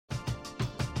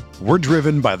We're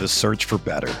driven by the search for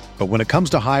better. But when it comes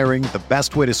to hiring, the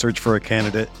best way to search for a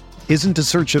candidate isn't to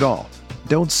search at all.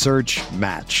 Don't search,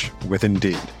 match with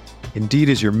Indeed. Indeed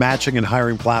is your matching and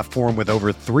hiring platform with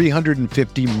over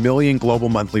 350 million global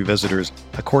monthly visitors,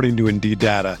 according to Indeed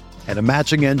data, and a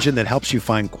matching engine that helps you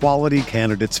find quality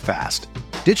candidates fast.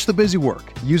 Ditch the busy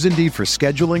work. Use Indeed for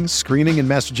scheduling, screening, and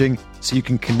messaging so you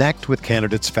can connect with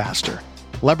candidates faster.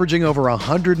 Leveraging over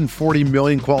 140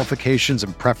 million qualifications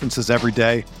and preferences every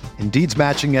day, Indeed's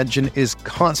matching engine is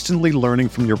constantly learning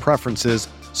from your preferences,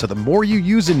 so the more you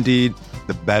use Indeed,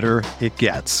 the better it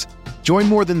gets. Join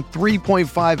more than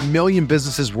 3.5 million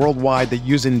businesses worldwide that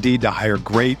use Indeed to hire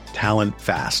great talent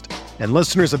fast. And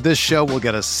listeners of this show will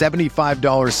get a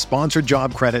 $75 sponsored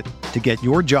job credit to get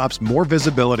your jobs more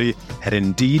visibility at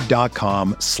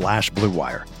Indeed.com/Blue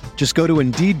Wire. Just go to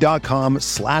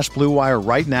Indeed.com/Blue Wire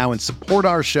right now and support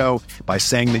our show by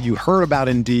saying that you heard about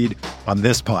Indeed on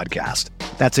this podcast.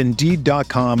 That's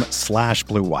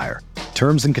Indeed.com/Blue Wire.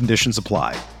 Terms and conditions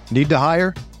apply. Need to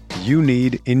hire? You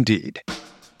need Indeed.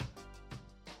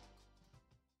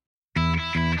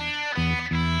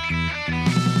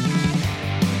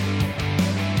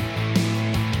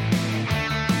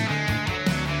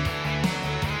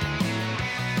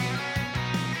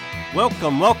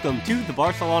 Welcome to the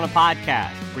Barcelona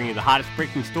podcast, bringing the hottest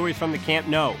breaking stories from the Camp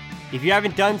Nou. If you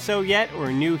haven't done so yet or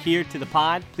are new here to the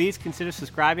pod, please consider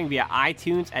subscribing via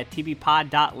iTunes at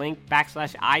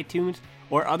tbpod.link/iTunes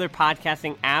or other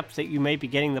podcasting apps that you may be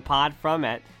getting the pod from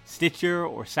at Stitcher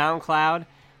or SoundCloud,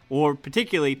 or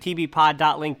particularly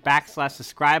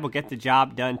tbpod.link/subscribe will get the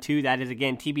job done too. That is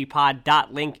again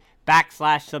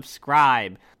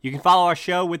tbpod.link/subscribe. You can follow our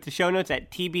show with the show notes at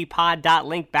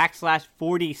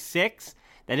tbpod.link/46.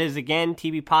 That is again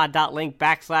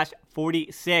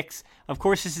tbpod.link/46. Of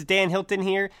course, this is Dan Hilton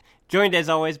here, joined as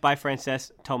always by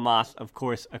Frances Tomas, of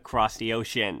course, across the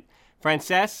ocean.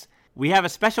 Frances, we have a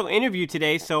special interview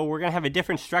today, so we're going to have a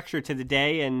different structure to the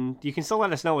day, and you can still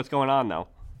let us know what's going on, though.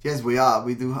 Yes, we are.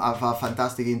 We do have a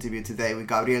fantastic interview today with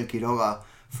Gabriel Quiroga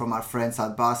from our friends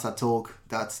at Barca Talk.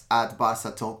 That's at Barca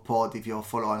Talk Pod if you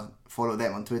follow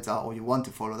them on Twitter, or you want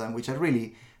to follow them, which I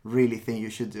really think you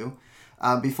should do.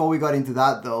 Before we got into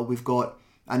that, though, we've got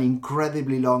an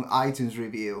incredibly long iTunes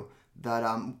review that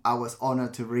I was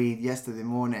honored to read yesterday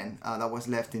morning. That was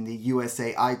left in the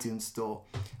USA iTunes store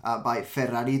by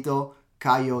Ferrarito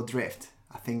Cayo Drift.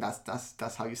 I think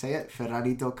that's how you say it.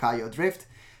 Ferrarito Cayo Drift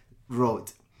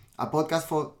wrote, "A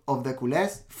podcast of the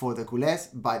culés, for the culés,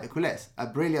 by the culés. A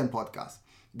brilliant podcast.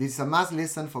 This is a must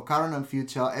listen for current and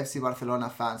future FC Barcelona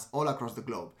fans all across the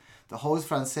globe. The hosts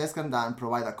Francesc and Dan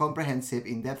provide a comprehensive,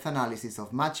 in-depth analysis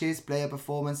of matches, player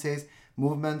performances,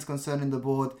 movements concerning the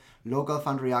board, local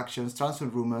fan reactions, transfer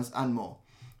rumours, and more.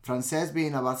 Francesc,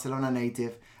 being a Barcelona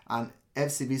native and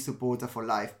FCB supporter for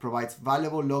life, provides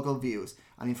valuable local views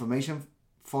and information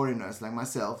foreigners like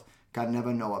myself can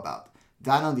never know about.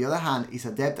 Dan, on the other hand, is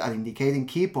adept at indicating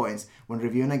key points when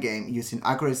reviewing a game using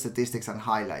accurate statistics and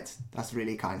highlights." That's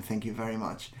really kind, thank you very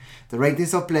much. "The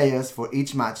ratings of players for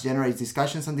each match generates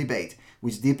discussions and debate,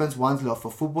 which deepens one's love for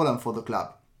football and for the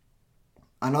club.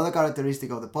 Another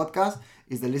characteristic of the podcast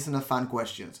is the listener fan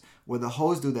questions, where the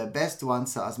hosts do their best to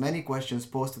answer as many questions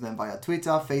posed to them via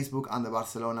Twitter, Facebook, and the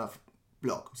Barcelona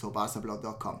blog, so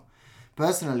barcablog.com.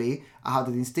 Personally, I have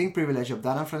the distinct privilege of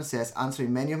Dan and Frances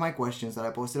answering many of my questions that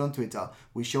I posted on Twitter,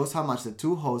 which shows how much the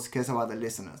two hosts care about the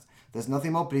listeners. There's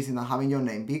nothing more pleasing than having your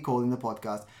name be called in the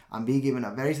podcast and be given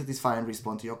a very satisfying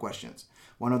response to your questions.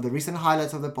 One of the recent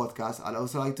highlights of the podcast I'd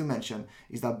also like to mention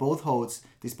is that both hosts,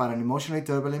 despite an emotionally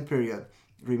turbulent period,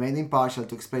 remained impartial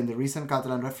to explain the recent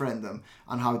Catalan referendum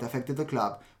and how it affected the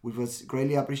club, which was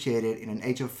greatly appreciated in an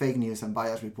age of fake news and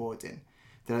biased reporting.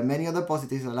 There are many other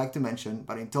positives I'd like to mention,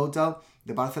 but in total,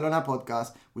 the Barcelona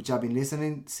podcast, which I've been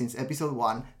listening since episode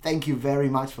 1, thank you very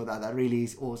much for that really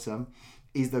is awesome,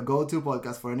 is the go-to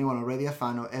podcast for anyone already a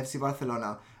fan of FC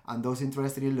Barcelona and those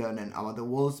interested in learning about the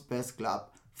world's best club,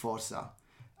 Forza."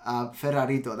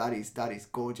 Ferrarito, that is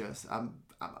gorgeous. I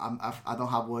don't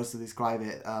have words to describe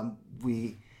it.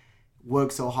 We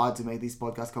work so hard to make this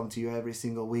podcast come to you every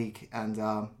single week, and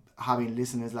having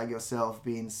listeners like yourself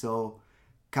being so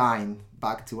kind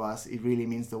back to us, it really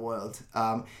means the world.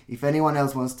 If anyone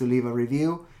else wants to leave a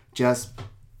review, just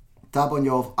tap on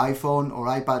your iPhone or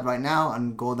iPad right now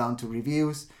and go down to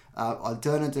reviews.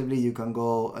 Alternatively, you can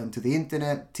go into the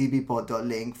internet,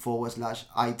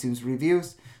 tbpod.link/iTunes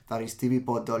reviews. That is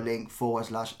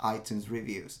tbpod.link/iTunes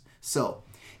reviews. So,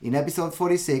 in episode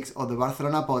 46 of the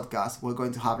Barcelona podcast, we're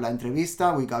going to have La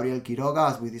Entrevista with Gabriel Quiroga,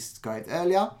 as we described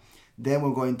earlier. Then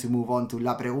we're going to move on to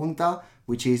La Pregunta,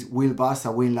 which is, will Barca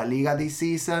win La Liga this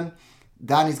season?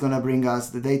 Dan is going to bring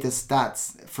us the latest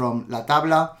stats from La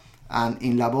Tabla and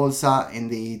in La Bolsa, in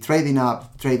the trading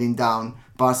up, trading down,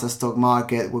 Barca stock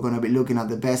market. We're going to be looking at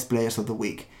the best players of the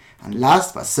week. And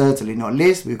last but certainly not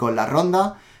least, we've got La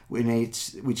Ronda,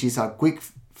 which is our quick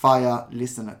fire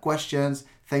listener questions.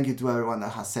 Thank you to everyone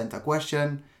that has sent a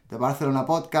question. The Barcelona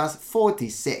podcast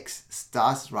 46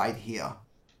 starts right here.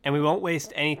 And we won't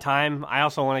waste any time. I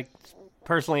also want to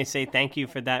personally say thank you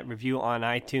for that review on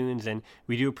iTunes, and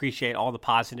we do appreciate all the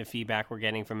positive feedback we're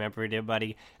getting from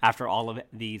everybody after all of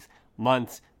these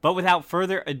months. But without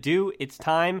further ado, it's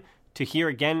time to hear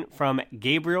again from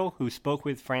Gabriel, who spoke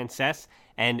with Frances,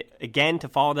 and again to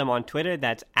follow them on Twitter.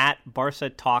 That's at Barca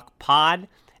Talk Pod,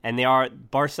 and they are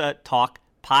Barca Talk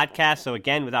Podcast. So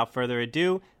again, without further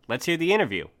ado, let's hear the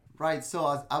interview. Right,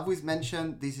 so as always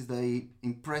mentioned, this is the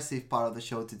impressive part of the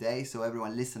show today, so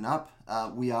everyone listen up.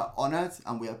 We are honored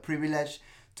and we are privileged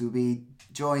to be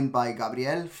joined by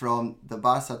Gabriel from the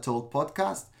Barca Talk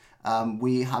podcast.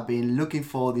 We have been looking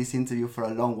for this interview for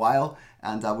a long while,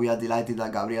 and we are delighted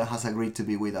that Gabriel has agreed to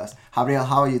be with us. Gabriel,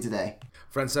 how are you today?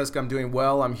 Francesca, I'm doing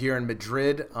well. I'm here in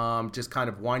Madrid, just kind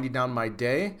of winding down my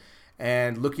day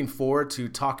and looking forward to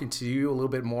talking to you a little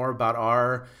bit more about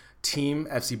our team,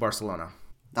 FC Barcelona.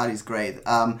 That is great.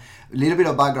 A little bit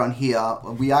of background here.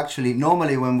 We actually,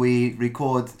 normally when we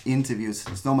record interviews,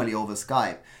 it's normally over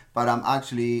Skype. But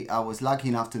I was lucky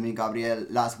enough to meet Gabriel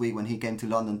last week when he came to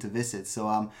London to visit. So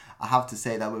I have to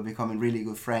say that we're becoming really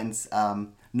good friends,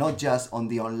 not just on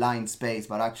the online space,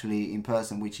 but actually in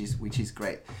person, which is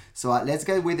great. So let's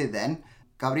get with it then.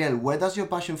 Gabriel, where does your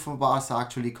passion for Barca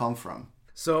actually come from?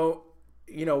 So,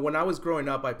 when I was growing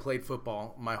up, I played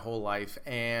football my whole life.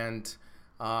 And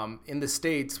in the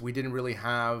States, we didn't really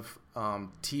have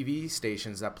TV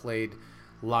stations that played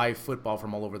live football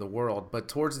from all over the world. But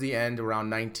towards the end, around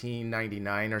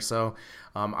 1999 or so,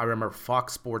 I remember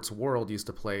Fox Sports World used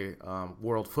to play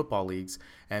World Football Leagues.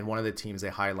 And one of the teams they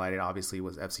highlighted, obviously,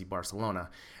 was FC Barcelona.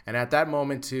 And at that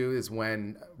moment, too, is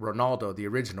when Ronaldo, the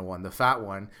original one, the fat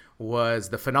one, was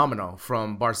the phenomenal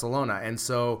from Barcelona. And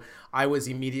so I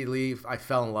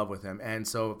fell in love with him. And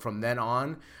so from then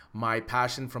on, my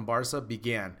passion from Barca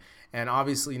began. And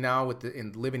obviously now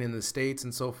living in the States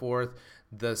and so forth,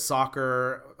 the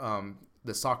soccer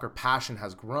passion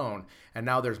has grown, and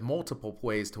now there's multiple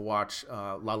ways to watch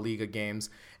La Liga games,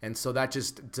 and so that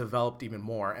just developed even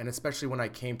more. And especially when I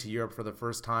came to Europe for the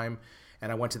first time,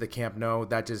 and I went to the Camp Nou,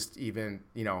 that just even,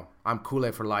 I'm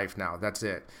culé for life now. That's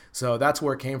it. So that's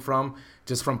where it came from,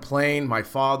 just from playing, my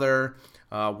father,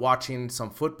 watching some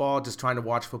football, just trying to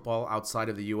watch football outside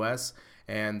of the U.S.,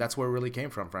 and that's where it really came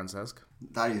from, Francesc.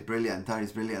 That is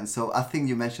brilliant. So I think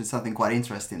you mentioned something quite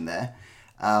interesting there.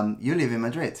 You live in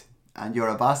Madrid and you're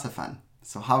a Barca fan.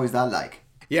 So how is that like?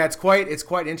 Yeah, it's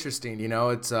quite interesting.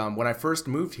 It's when I first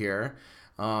moved here,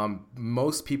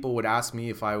 most people would ask me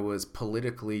if I was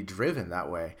politically driven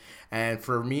that way. And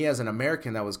for me as an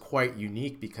American, that was quite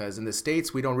unique because in the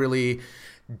States, we don't really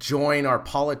join our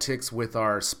politics with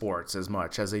our sports as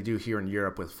much as they do here in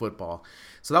Europe with football.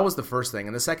 So that was the first thing.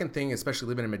 And the second thing, especially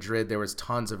living in Madrid, there was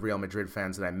tons of Real Madrid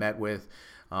fans that I met with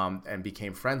and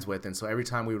became friends with. And so every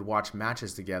time we would watch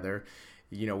matches together,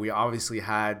 we obviously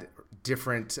had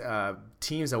different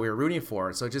teams that we were rooting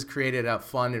for. So it just created a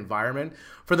fun environment.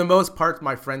 For the most part,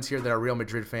 my friends here that are Real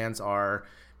Madrid fans are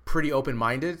pretty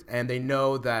open-minded, and they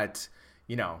know that,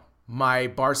 my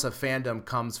Barca fandom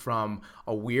comes from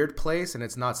a weird place, and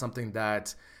it's not something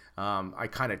that I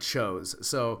kind of chose.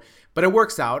 So, but it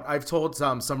works out. I've told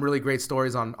some really great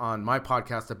stories on my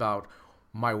podcast about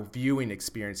my viewing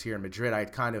experience here in Madrid.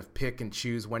 I'd kind of pick and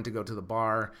choose when to go to the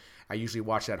bar. I usually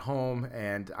watch at home,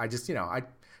 and I just, I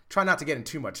try not to get in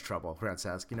too much trouble,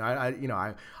 Francesc.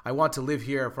 I want to live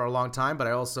here for a long time, but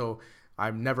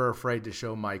I'm never afraid to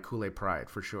show my culé pride,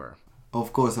 for sure.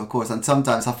 Of course. And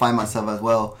sometimes I find myself as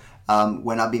well,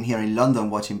 when I've been here in London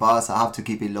watching Barca, I have to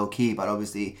keep it low key, but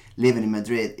obviously living in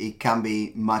Madrid, it can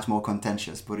be much more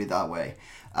contentious, put it that way.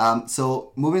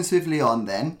 So moving swiftly on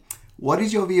then, what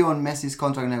is your view on Messi's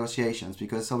contract negotiations?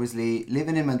 Because obviously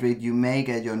living in Madrid, you may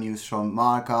get your news from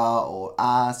Marca or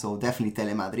AS or definitely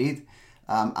Telemadrid,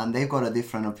 and they've got a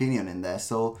different opinion in there.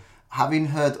 So having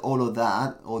heard all of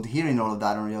that or hearing all of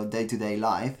that on your day-to-day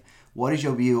life, what is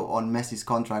your view on Messi's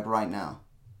contract right now?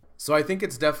 So I think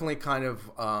it's definitely kind of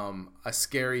a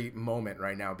scary moment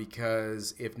right now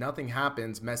because if nothing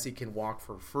happens, Messi can walk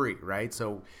for free, right?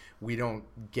 So we don't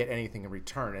get anything in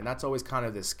return. And that's always kind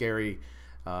of the scary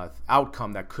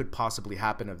outcome that could possibly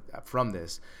happen from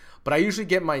this. But I usually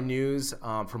get my news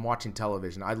from watching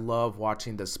television. I love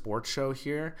watching the sports show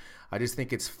here. I just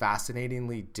think it's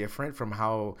fascinatingly different from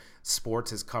how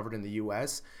sports is covered in the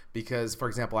U.S. Because, for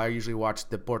example, I usually watch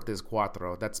Deportes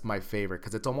 4. That's my favorite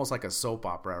because it's almost like a soap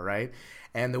opera, right?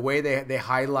 And the way they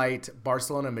highlight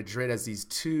Barcelona and Madrid as these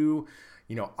two,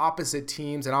 opposite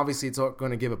teams. And obviously it's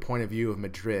going to give a point of view of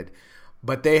Madrid.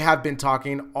 But they have been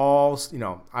talking all,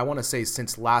 I want to say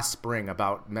since last spring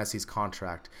about Messi's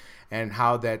contract and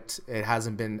how that it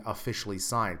hasn't been officially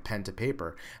signed, pen to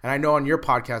paper. And I know on your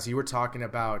podcast, you were talking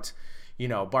about,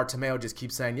 Bartomeu just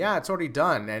keeps saying, yeah, it's already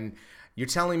done. And you're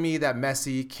telling me that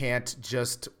Messi can't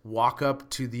just walk up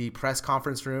to the press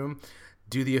conference room,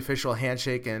 do the official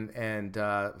handshake and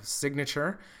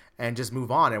signature, and just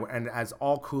move on. And as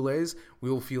all Culés, we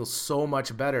will feel so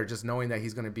much better just knowing that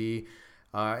he's going to be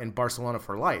in Barcelona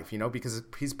for life, because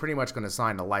he's pretty much going to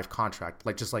sign a life contract,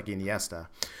 just like Iniesta.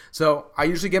 So I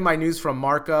usually get my news from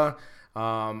Marca.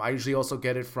 I usually also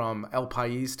get it from El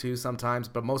País too sometimes,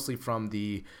 but mostly from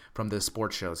the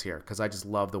sports shows here because I just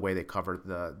love the way they cover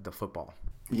the football.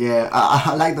 Yeah,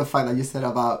 I like the fact that you said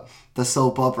about the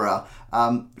soap opera.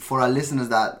 For our listeners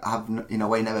that have, in a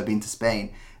way, never been to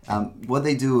Spain, what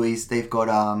they do is they've got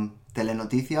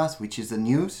Telenoticias, which is the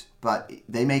news, but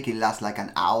they make it last like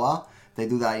an hour. They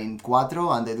do that in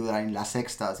Cuatro and they do that in La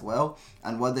Sexta as well.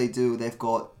 And what they do, they've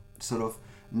got sort of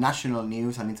national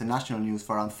news and international news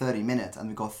for around 30 minutes. And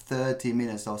we've got 30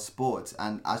 minutes of sports.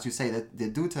 And as you say, they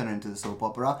do turn into the soap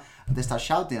opera. They start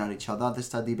shouting at each other. They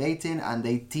start debating and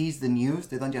they tease the news.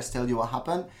 They don't just tell you what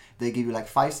happened. They give you like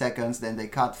 5 seconds, then they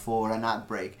cut for an ad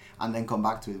break and then come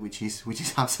back to it, which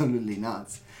is absolutely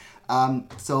nuts.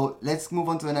 So let's move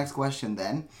on to the next question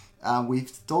then.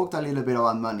 We've talked a little bit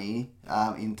about money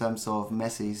in terms of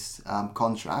Messi's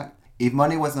contract. If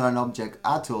money was not an object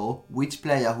at all, which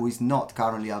player who is not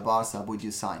currently at Barca would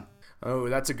you sign? Oh,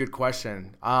 that's a good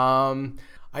question.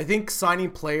 I think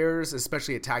signing players,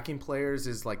 especially attacking players,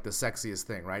 is like the sexiest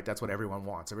thing, right? That's what everyone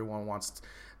wants. Everyone wants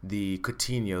the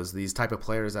Coutinhos, these type of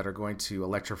players that are going to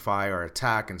electrify or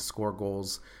attack and score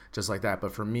goals just like that.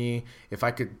 But for me, if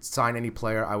I could sign any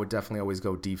player, I would definitely always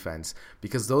go defense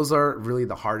because those are really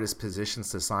the hardest positions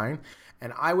to sign.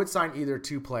 And I would sign either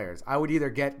two players. I would either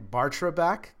get Bartra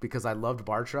back because I loved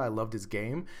Bartra. I loved his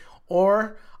game.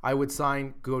 Or I would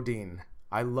sign Godin.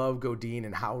 I love Godin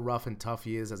and how rough and tough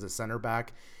he is as a center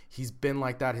back. He's been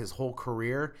like that his whole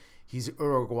career. He's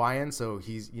Uruguayan, so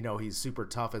he's super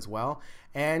tough as well.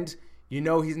 And he's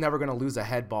never going to lose a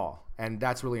head ball. And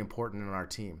that's really important in our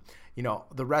team.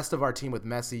 The rest of our team with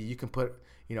Messi, you can put,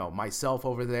 myself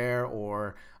over there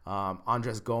or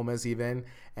Andres Gomez even,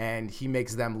 and he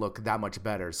makes them look that much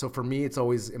better. So for me, it's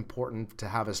always important to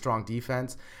have a strong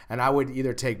defense. And I would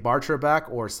either take Bartra back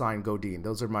or sign Godin.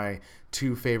 Those are my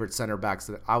two favorite center backs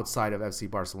outside of FC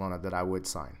Barcelona that I would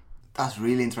sign. That's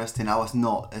really interesting. I was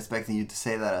not expecting you to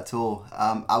say that at all.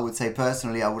 I would say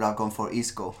personally, I would have gone for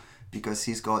Isco because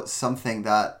he's got something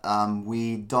that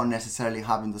we don't necessarily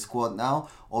have in the squad now.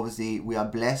 Obviously, we are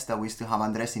blessed that we still have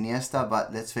Andres Iniesta,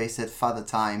 but let's face it, Father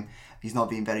Time, he's not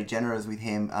been very generous with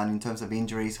him. And in terms of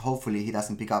injuries, hopefully he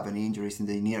doesn't pick up any injuries in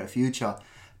the near future.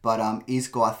 But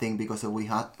Isco, I think, because of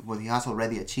what he has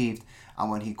already achieved and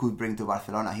what he could bring to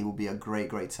Barcelona, he will be a great,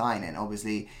 great sign. And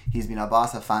obviously, he's been a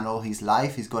Barca fan all his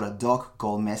life. He's got a dog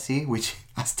called Messi, which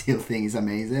I still think is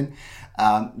amazing.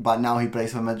 But now he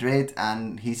plays for Madrid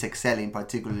and he's excelling,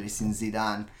 particularly since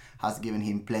Zidane has given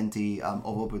him plenty of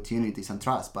opportunities and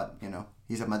trust. But,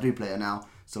 he's a Madrid player now,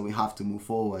 so we have to move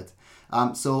forward.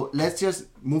 So let's just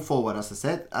move forward, as I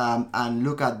said, and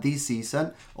look at this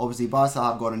season. Obviously, Barca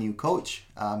have got a new coach.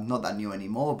 Not that new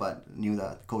anymore, but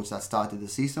the coach that started the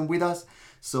season with us.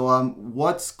 So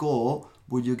what score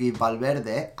would you give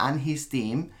Valverde and his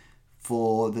team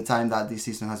for the time that this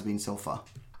season has been so far?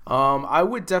 I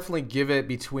would definitely give it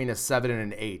between a 7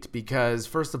 and an 8 because,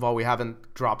 first of all, we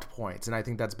haven't dropped points, and I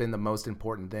think that's been the most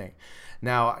important thing.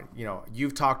 Now,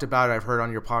 you've talked about it, I've heard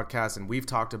on your podcast, and we've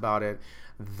talked about it,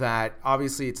 that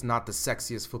obviously it's not the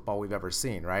sexiest football we've ever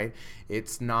seen, right?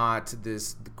 It's not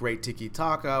this great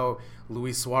tiki-taka.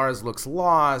 Luis Suarez looks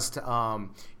lost.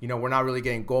 We're not really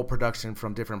getting goal production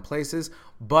from different places,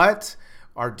 but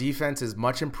our defense is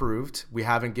much improved. We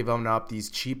haven't given up these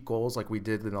cheap goals like we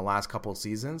did in the last couple of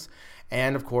seasons.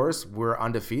 And, of course, we're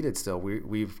undefeated still.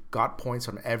 We've got points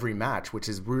from every match, which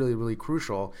is really, really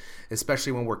crucial,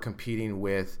 especially when we're competing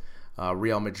with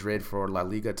Real Madrid for La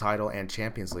Liga title and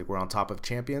Champions League. We're on top of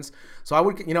champions. So I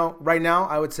would, right now,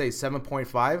 I would say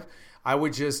 7.5.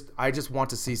 I just want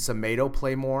to see Semedo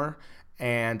play more.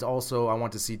 And also, I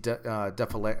want to see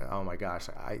oh my gosh!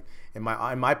 In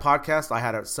my podcast, I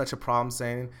had such a problem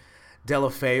saying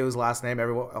Deulofeu's last name,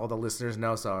 all the listeners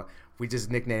know, so we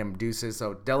just nickname him Deuces.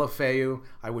 So Deulofeu,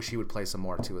 I wish he would play some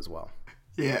more too as well.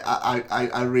 Yeah,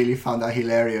 I really found that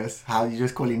hilarious how you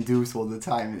just call him Deuce all the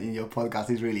time in your podcast.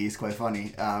 It really is quite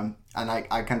funny. And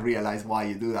I can realize why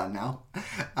you do that now.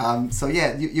 So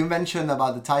yeah, you mentioned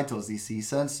about the titles this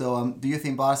season. So do you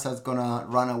think Barca's going to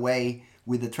run away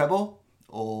with the treble?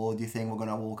 Or do you think we're going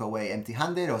to walk away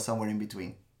empty-handed or somewhere in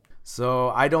between? So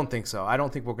I don't think so. I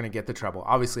don't think we're going to get the treble.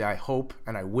 Obviously, I hope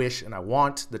and I wish and I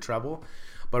want the treble.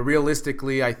 But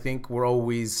realistically, I think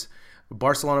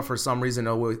Barcelona, for some reason,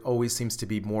 always seems to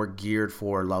be more geared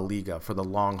for La Liga, for the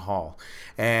long haul.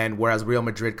 And whereas Real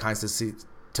Madrid kind of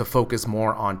to focus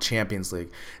more on Champions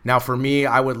League. Now, for me,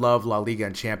 I would love La Liga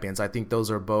and Champions. I think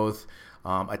those are both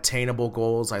attainable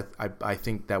goals. I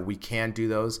think that we can do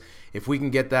those. If we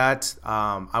can get that,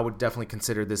 I would definitely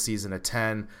consider this season a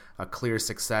 10, a clear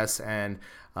success, and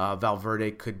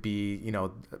Valverde could be,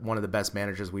 one of the best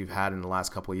managers we've had in the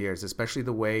last couple of years, especially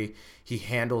the way he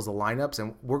handles the lineups.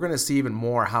 And we're going to see even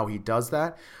more how he does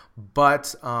that.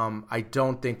 But I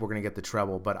don't think we're going to get the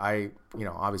treble. But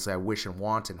obviously I wish and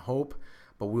want and hope.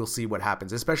 But we'll see what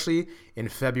happens, especially in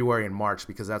February and March,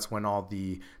 because that's when all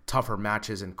the tougher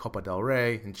matches in Copa del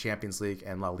Rey, in Champions League,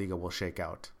 and La Liga will shake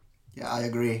out. Yeah, I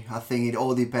agree. I think it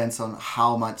all depends on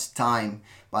how much time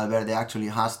Valverde actually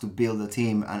has to build the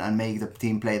team and make the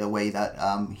team play the way that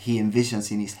he envisions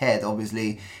in his head.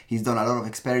 Obviously, he's done a lot of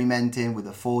experimenting with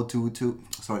the 4-4-2,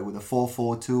 with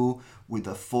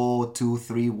the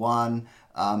 4-2-3-1.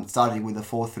 Started with the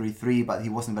 4-3-3, but he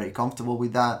wasn't very comfortable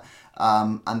with that.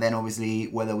 And then obviously,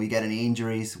 whether we get any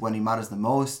injuries when it matters the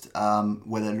most,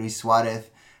 whether Luis Suarez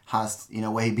has, in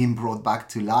a way, been brought back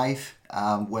to life,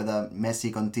 whether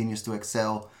Messi continues to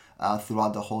excel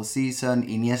throughout the whole season.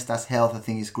 Iniesta's health, I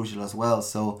think, is crucial as well.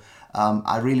 So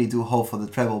I really do hope for the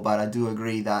treble, but I do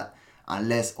agree that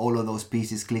unless all of those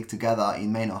pieces click together, it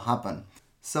may not happen.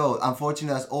 So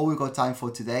unfortunately, that's all we've got time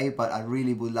for today, but I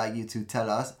really would like you to tell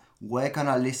us, where can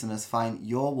our listeners find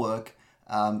your work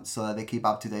so that they keep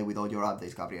up to date with all your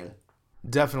updates, Gabriel?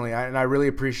 Definitely, and I really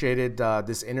appreciated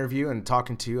this interview and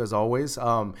talking to you as always.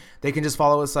 They can just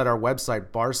follow us at our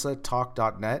website,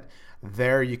 barcatalk.net.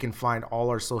 There you can find all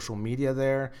our social media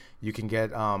there. You can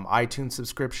get iTunes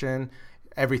subscription,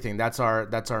 everything. That's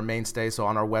our mainstay. So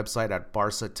on our website at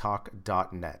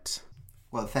barcatalk.net.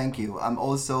 Well, thank you. I'm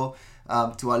also,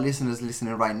 to our listeners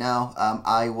listening right now,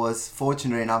 I was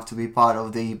fortunate enough to be part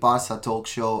of the Barca Talk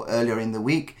show earlier in the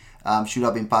week. Should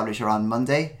have been published around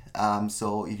Monday.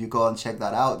 So if you go and check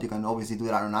that out, you can obviously do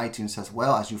that on iTunes as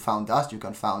well. As you found us, you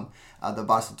can find the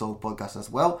Barca Talk podcast as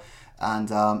well. And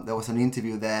there was an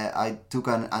interview there. I took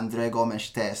an Andre Gomes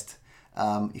test.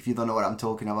 If you don't know what I'm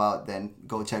talking about, then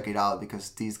go check it out,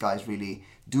 because these guys really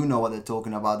do know what they're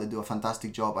talking about. They do a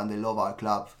fantastic job and they love our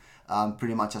club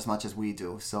pretty much as we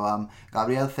do. So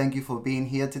Gabriel, thank you for being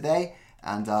here today,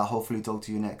 and hopefully talk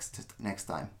to you next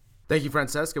time. Thank you,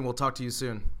 Francesc, and we'll talk to you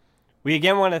soon. We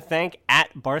again want to thank at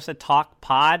Barca Talk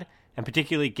Pod, and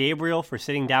particularly Gabriel, for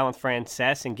sitting down with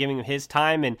Francesc and giving him his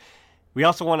time. And we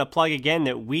also want to plug again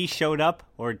that we showed up,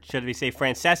 or should we say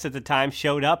Francesc at the time,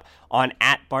 showed up on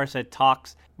at Barca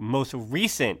Talk's most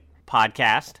recent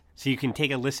podcast. So you can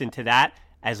take a listen to that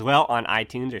as well on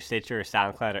iTunes or Stitcher or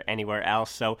SoundCloud or anywhere else.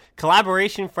 So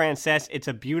collaboration, Francesc, it's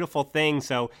a beautiful thing.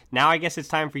 So now I guess it's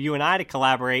time for you and I to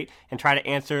collaborate and try to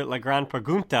answer La Gran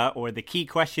Pregunta, or the key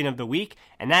question of the week,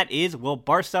 and that is, will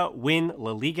Barca win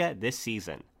La Liga this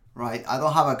season? Right, I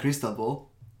don't have a crystal ball,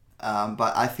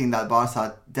 but I think that Barca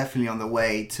are definitely on the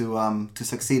way to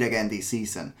succeed again this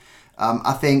season.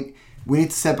 I think we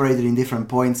need to separate it in different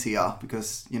points here,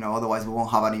 because otherwise we won't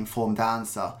have an informed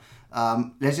answer.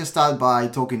 Let's just start by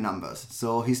talking numbers.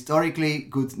 So historically,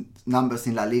 good numbers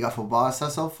in La Liga for Barca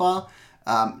so far.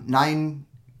 9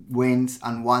 wins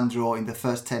and 1 draw in the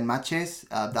first 10 matches.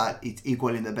 That is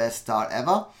equaling the best start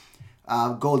ever.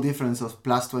 Goal difference of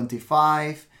plus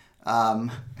 25.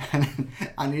 And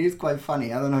it is quite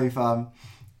funny. I don't know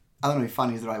if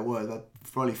funny is the right word, but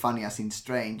probably funny as in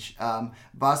strange.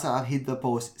 Barca have hit the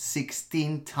post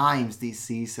 16 times this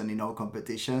season in all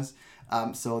competitions.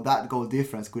 So that goal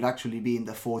difference could actually be in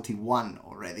the 41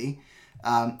 already.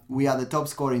 We are the top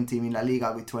scoring team in La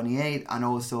Liga with 28, and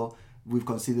also we've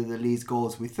considered the least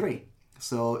goals with 3.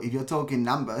 So if you're talking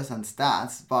numbers and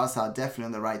stats, Barca are definitely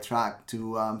on the right track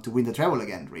to win the treble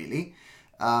again, really.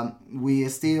 We are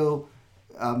still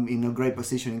in a great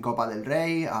position in Copa del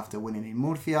Rey after winning in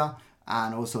Murcia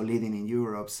and also leading in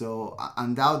Europe. So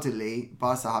undoubtedly,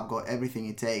 Barca have got everything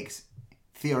it takes,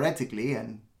 theoretically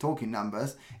and talking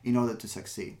numbers, in order to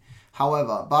succeed.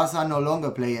 However, Barca are no longer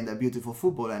playing their beautiful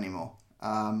football anymore.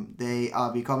 They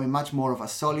are becoming much more of a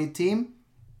solid team,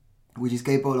 which is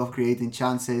capable of creating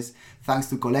chances thanks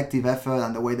to collective effort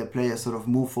and the way the players sort of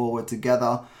move forward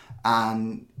together.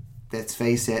 And let's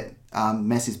face it,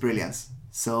 Messi's brilliance.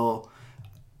 So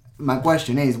my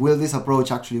question is, will this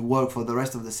approach actually work for the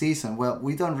rest of the season? Well,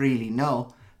 we don't really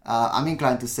know. I'm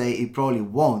inclined to say it probably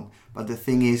won't. But the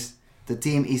thing is, the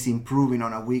team is improving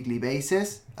on a weekly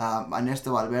basis.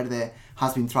 Ernesto Valverde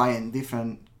has been trying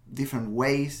different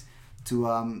ways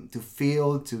to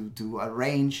field, to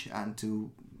arrange, and to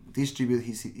distribute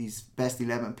his best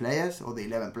 11 players, or the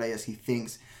 11 players he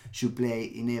thinks should play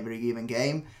in every given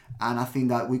game. And I think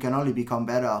that we can only become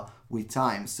better with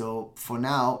time. So for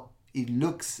now, it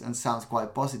looks and sounds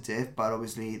quite positive, but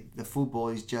obviously the football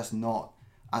is just not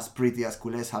as pretty as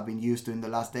culés have been used to in the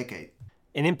last decade.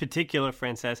 And in particular,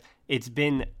 Frances, it's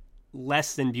been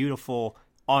less than beautiful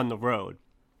on the road.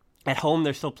 At home,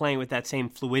 they're still playing with that same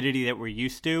fluidity that we're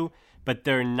used to, but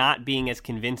they're not being as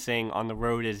convincing on the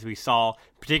road as we saw,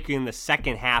 particularly in the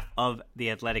second half of the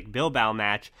Athletic Bilbao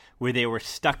match, where they were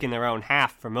stuck in their own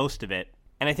half for most of it.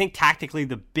 And I think tactically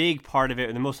the big part of it,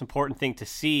 or the most important thing to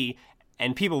see,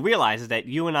 and people realize, is that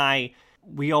you and I,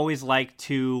 we always like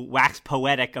to wax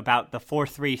poetic about the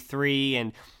 4-3-3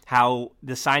 and how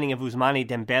the signing of Ousmane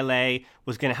Dembele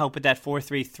was going to help with that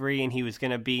 4-3-3, and he was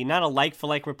going to be not a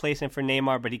like-for-like replacement for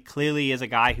Neymar, but he clearly is a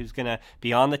guy who's going to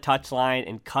be on the touchline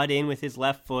and cut in with his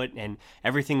left foot, and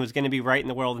everything was going to be right in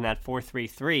the world in that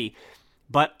 4-3-3.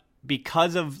 But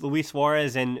because of Luis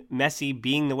Suarez and Messi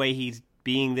being the way he's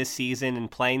being this season and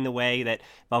playing the way that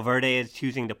Valverde is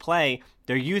choosing to play,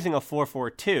 they're using a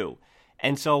 4-4-2.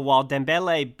 And so while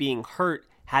Dembele being hurt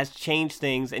has changed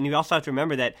things, and you also have to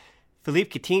remember that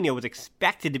Philippe Coutinho was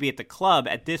expected to be at the club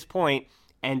at this point,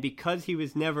 and because he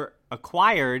was never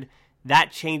acquired,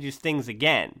 that changes things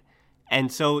again.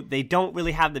 And so they don't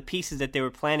really have the pieces that they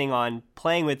were planning on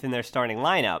playing with in their starting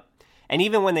lineup. And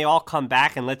even when they all come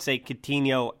back, and let's say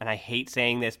Coutinho, and I hate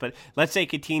saying this, but let's say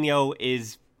Coutinho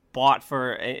is bought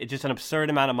for just an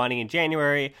absurd amount of money in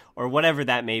January, or whatever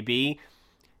that may be,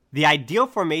 the ideal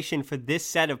formation for this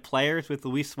set of players, with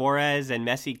Luis Suarez and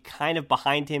Messi kind of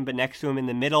behind him but next to him in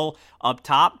the middle up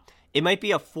top, it might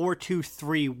be a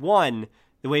 4-2-3-1,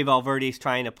 the way Valverde is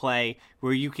trying to play,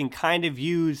 where you can kind of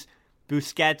use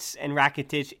Busquets and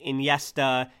Rakitic,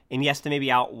 Iniesta maybe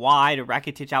out wide, or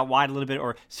Rakitic out wide a little bit,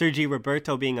 or Sergi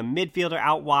Roberto being a midfielder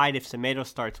out wide if Semedo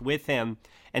starts with him.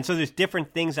 And so there's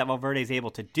different things that Valverde is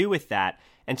able to do with that.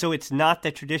 And so it's not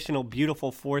the traditional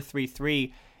beautiful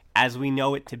 4-3-3 as we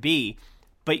know it to be.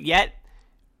 But yet,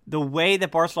 the way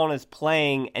that Barcelona is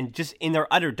playing, and just in their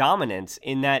utter dominance,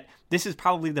 in that this is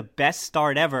probably the best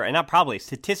start ever, and not probably,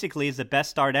 statistically is the best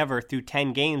start ever through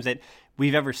 10 games that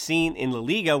we've ever seen in La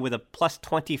Liga, with a plus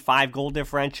 25 goal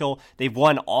differential. They've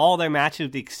won all their matches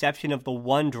with the exception of the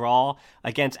one draw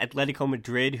against Atletico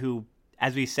Madrid, who,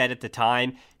 as we said at the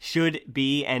time, should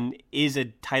be and is a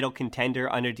title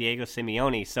contender under Diego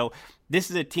Simeone. So this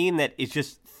is a team that is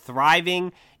just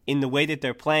thriving in the way that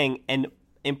they're playing. And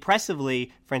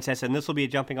impressively, Francesca, and this will be a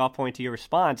jumping off point to your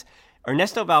response,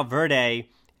 Ernesto Valverde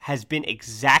has been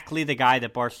exactly the guy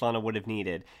that Barcelona would have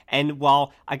needed. And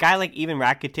while a guy like even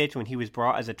Rakitic, when he was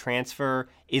brought as a transfer,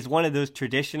 is one of those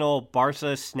traditional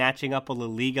Barca snatching up a La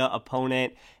Liga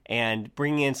opponent and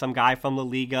bringing in some guy from La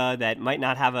Liga that might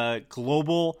not have a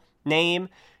global name,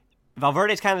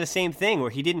 Valverde is kind of the same thing, where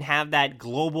he didn't have that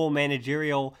global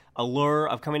managerial allure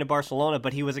of coming to Barcelona,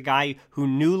 but he was a guy who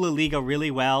knew La Liga really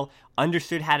well,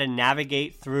 understood how to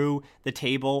navigate through the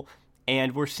table,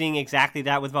 and we're seeing exactly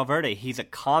that with Valverde. He's a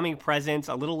calming presence,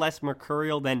 a little less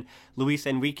mercurial than Luis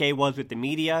Enrique was with the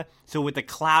media. So with the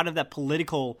cloud of the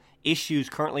political issues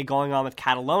currently going on with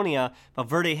Catalonia,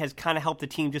 Valverde has kind of helped the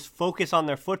team just focus on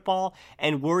their football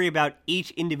and worry about each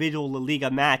individual La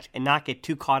Liga match and not get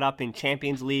too caught up in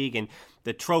Champions League and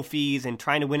the trophies and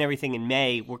trying to win everything in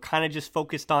May. We're kind of just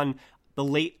focused on the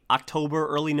late October,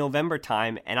 early November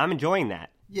time, and I'm enjoying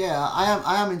that. Yeah,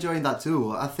 I am enjoying that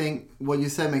too. I think what you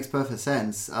said makes perfect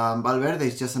sense. Valverde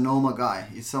is just a normal guy.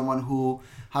 He's someone who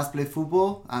has played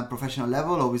football at professional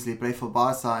level, obviously played for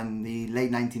Barca in the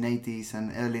late 1980s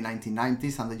and early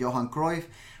 1990s under Johan Cruyff,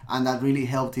 and that really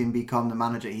helped him become the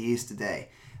manager he is today.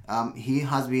 He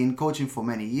has been coaching for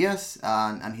many years,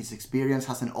 and his experience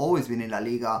hasn't always been in La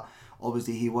Liga.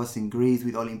 Obviously, he was in Greece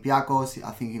with Olympiacos.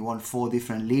 I think he won 4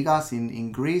 different Ligas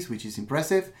in Greece, which is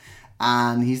impressive.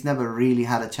 And he's never really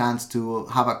had a chance to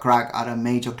have a crack at a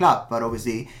major club. But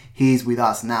obviously, he's with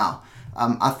us now.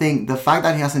 I think the fact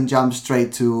that he hasn't jumped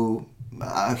straight to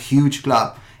a huge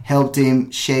club helped him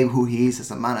shape who he is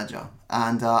as a manager.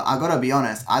 And I gotta be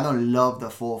honest, I don't love the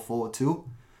 4-4-2.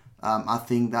 I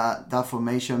think that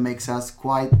formation makes us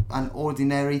quite an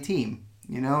ordinary team,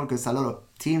 because a lot of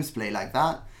teams play like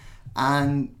that.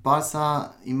 And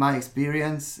Barca, in my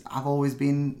experience, have always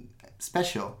been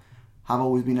special, have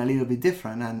always been a little bit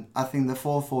different. And I think the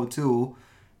 4-4-2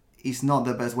 is not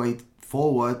the best way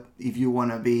forward if you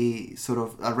want to be sort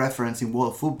of a reference in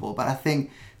world football. But I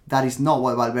think that is not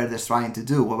what Valverde is trying to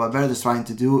do. What Valverde is trying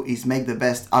to do is make the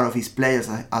best out of his players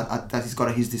that he's got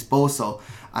at his disposal.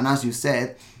 And as you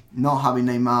said, not having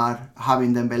Neymar,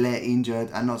 having Dembélé injured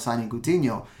and not signing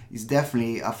Coutinho is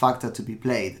definitely a factor to be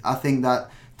played. I think that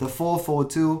the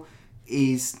 4-4-2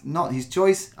 is not his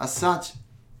choice as such,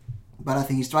 but I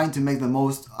think he's trying to make the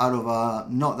most out of a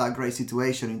not that great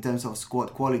situation in terms of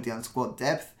squad quality and squad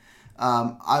depth.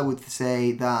 I would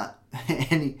say that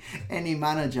any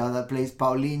manager that plays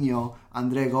Paulinho,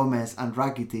 André Gomes and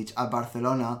Rakitic at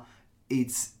Barcelona,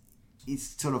 it's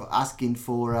sort of asking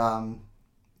for...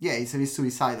 it's a bit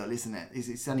suicidal, isn't it?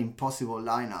 It's an impossible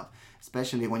lineup,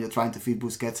 especially when you're trying to feed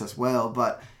Busquets as well.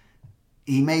 But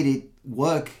he made it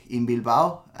work in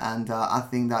Bilbao, and I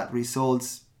think that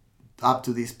results up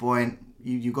to this point,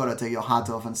 you got to take your hat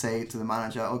off and say to the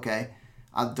manager, okay,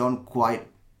 I don't quite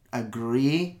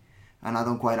agree and I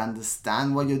don't quite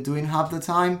understand what you're doing half the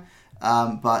time.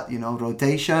 But,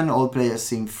 rotation, all players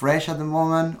seem fresh at the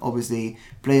moment. Obviously,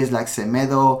 players like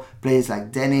Semedo, players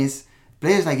like Dennis,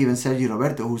 players like even Sergio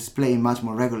Roberto, who's playing much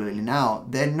more regularly now,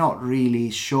 they're not really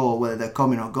sure whether they're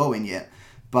coming or going yet.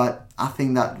 But I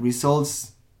think that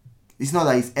results, it's not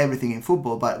that it's everything in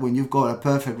football, but when you've got a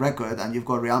perfect record and you've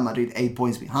got Real Madrid 8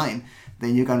 points behind,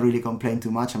 then you can't really complain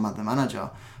too much about the manager.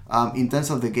 In terms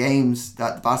of the games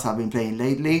that Barca have been playing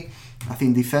lately, I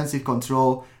think defensive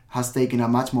control has taken a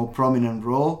much more prominent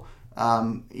role.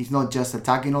 It's not just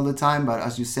attacking all the time, but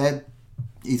as you said,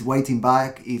 it's waiting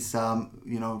back, it's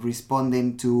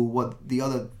responding to what the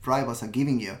other rivals are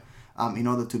giving you in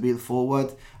order to build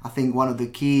forward. I think one of the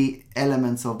key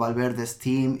elements of Valverde's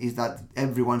team is that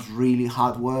everyone's really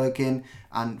hardworking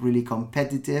and really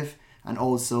competitive, and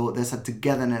also there's a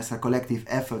togetherness, a collective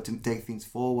effort to take things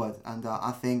forward. And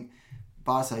I think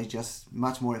Barca is just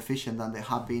much more efficient than they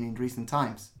have been in recent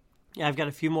times. Yeah, I've got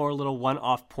a few more little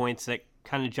one-off points that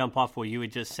kind of jump off what you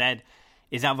had just said,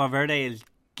 is that Valverde is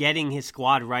getting his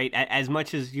squad right. As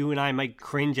much as you and I might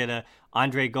cringe at a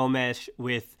Andre Gomes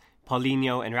with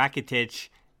Paulinho and Rakitic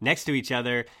next to each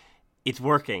other, it's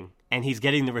working, and he's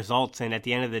getting the results. And at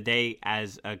the end of the day,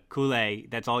 as a culé,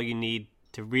 that's all you need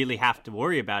to really have to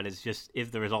worry about, is just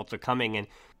if the results are coming. And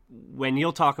when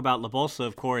you'll talk about La Bolsa,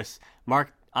 of course,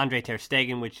 Marc-Andre Ter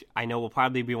Stegen, which I know will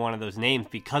probably be one of those names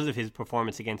because of his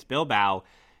performance against Bilbao,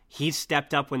 he's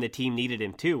stepped up when the team needed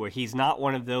him too, where he's not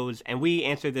one of those, and we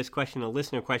answered this question, a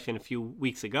listener question a few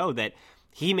weeks ago, that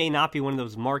he may not be one of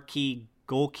those marquee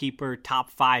goalkeeper top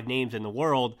 5 names in the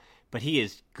world, but he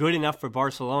is good enough for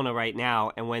Barcelona right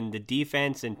now. And when the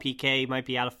defense and PK might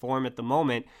be out of form at the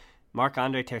moment,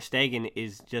 Marc-Andre Ter Stegen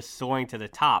is just soaring to the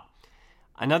top.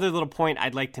 Another little point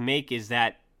I'd like to make is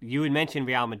that you had mentioned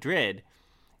Real Madrid,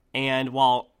 and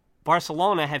while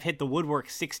Barcelona have hit the woodwork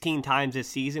 16 times this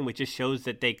season, which just shows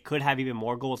that they could have even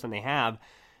more goals than they have,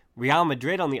 Real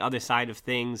Madrid, on the other side of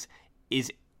things,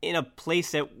 is in a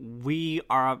place that we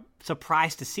are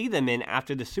surprised to see them in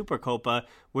after the Supercopa,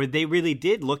 where they really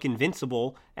did look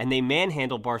invincible and they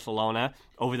manhandled Barcelona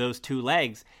over those 2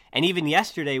 legs. And even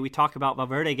yesterday, we talked about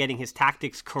Valverde getting his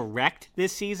tactics correct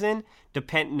this season,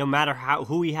 no matter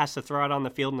who he has to throw out on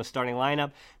the field in the starting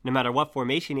lineup, no matter what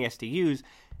formation he has to use.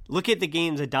 Look at the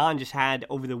game Zidane just had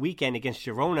over the weekend against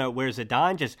Girona, where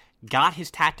Zidane just got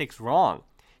his tactics wrong.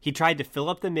 He tried to fill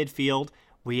up the midfield.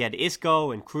 We had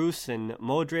Isco and Kroos and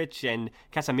Modric and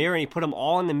Casemiro, and he put them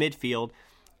all in the midfield,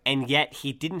 and yet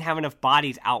he didn't have enough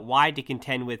bodies out wide to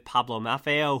contend with Pablo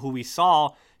Maffeo, who we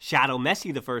saw shadow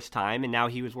Messi the first time, and now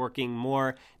he was working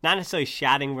more, not necessarily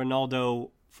shadowing Ronaldo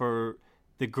for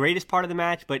the greatest part of the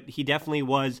match, but he definitely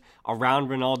was around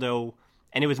Ronaldo,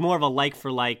 and it was more of a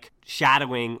like-for-like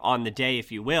shadowing on the day,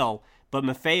 if you will. But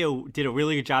Maffeo did a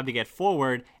really good job to get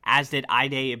forward, as did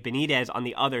Aide Benitez on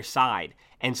the other side.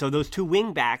 And so those 2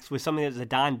 wing-backs was something that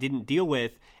Zidane didn't deal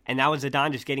with, and that was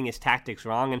Zidane just getting his tactics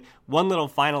wrong. And one little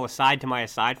final aside to my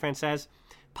aside, Frances,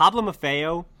 Pablo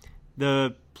Maffeo,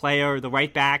 the player, the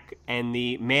right-back, and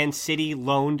the Man City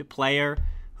loaned player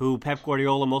who Pep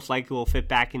Guardiola most likely will fit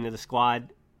back into the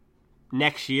squad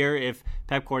next year if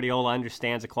Pep Guardiola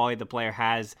understands the quality the player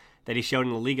has that he showed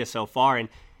in the Liga so far. And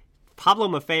Pablo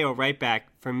Maffeo, right back,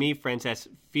 for me, Frances,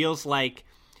 feels like,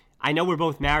 I know we're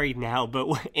both married now,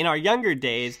 but in our younger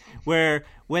days, where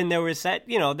when there was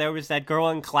that girl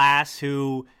in class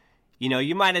who,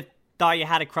 you might have thought you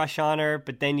had a crush on her,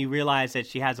 but then you realize that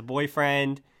she has a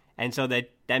boyfriend, And so that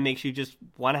makes you just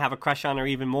want to have a crush on her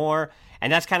even more.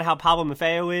 And that's kind of how Pablo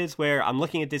Maffeo is, where I'm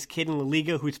looking at this kid in La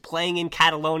Liga who's playing in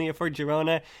Catalonia for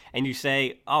Girona, and you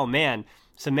say, oh man,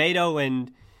 Semedo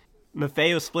and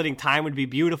Maffeo splitting time would be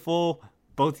beautiful.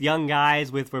 Both young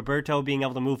guys with Roberto being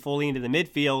able to move fully into the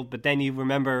midfield, but then you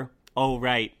remember, oh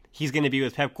right, he's going to be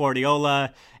with Pep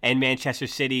Guardiola and Manchester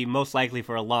City most likely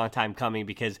for a long time coming,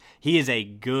 because he is a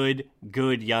good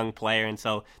young player. And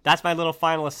so that's my little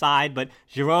final aside. But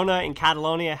Girona and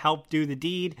Catalonia helped do the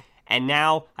deed. And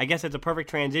now I guess it's a perfect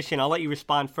transition. I'll let you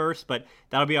respond first, but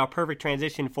that'll be our perfect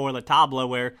transition for La Tabla,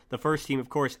 where the first team, of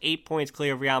course, 8 points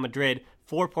clear of Real Madrid,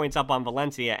 4 points up on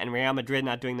Valencia, and Real Madrid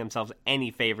not doing themselves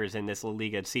any favors in this La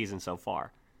Liga season so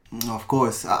far. Of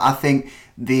course, I think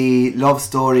the love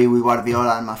story with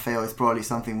Guardiola and Maffeo is probably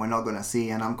something we're not going to see,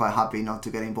 and I'm quite happy not to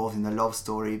get involved in the love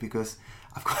story because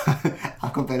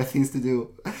I've got better things to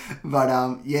do. But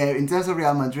in terms of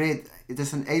Real Madrid,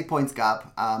 there's an 8 points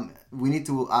gap. We need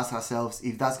to ask ourselves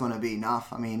if that's going to be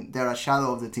enough. I mean, they're a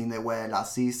shadow of the team they were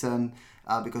last season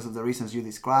because of the reasons you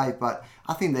described, but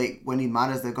I think when it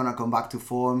matters, they're going to come back to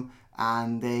form,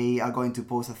 and they are going to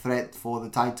pose a threat for the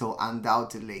title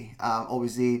undoubtedly.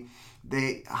 Obviously,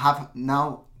 they have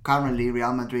now currently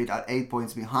Real Madrid are 8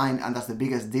 points behind, and that's the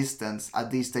biggest distance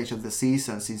at this stage of the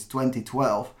season since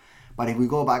 2012. But if we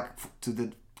go back to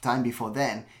the time before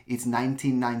then, it's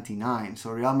 1999.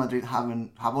 So Real Madrid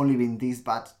have only been this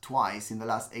bad twice in the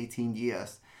last 18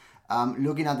 years.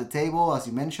 Looking at the table, as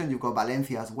you mentioned, you've got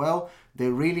Valencia as well. They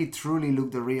really, truly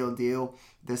look the real deal.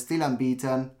 They're still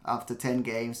unbeaten after 10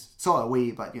 games. So are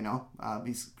we, but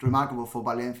it's remarkable for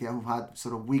Valencia, who've had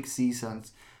sort of weak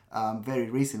seasons very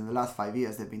recently. In the last 5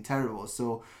 years, they've been terrible.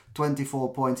 So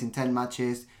 24 points in 10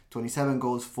 matches, 27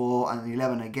 goals for and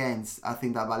 11 against. I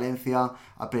think that Valencia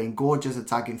are playing gorgeous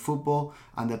attacking football,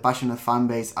 and the passionate fan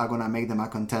base are going to make them a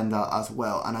contender as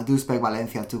well. And I do expect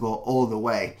Valencia to go all the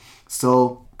way.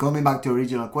 So coming back to the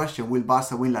original question, will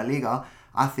Barca win La Liga?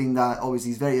 I think that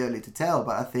obviously it's very early to tell,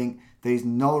 but I think there is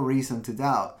no reason to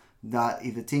doubt that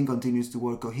if the team continues to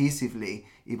work cohesively,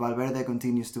 if Valverde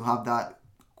continues to have that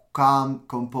calm,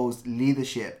 composed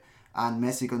leadership, and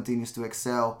Messi continues to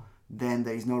excel, then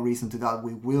there is no reason to doubt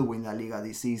we will win La Liga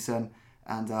this season.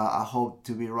 And I hope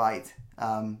to be right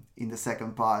in the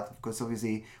second part, because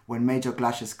obviously when major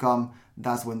clashes come,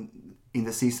 that's when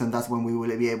we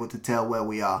will be able to tell where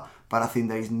we are. But I think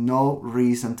there is no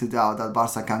reason to doubt that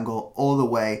Barca can go all the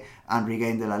way and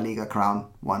regain the La Liga crown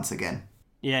once again.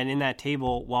 Yeah, and in that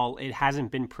table, while it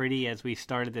hasn't been pretty, as we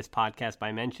started this podcast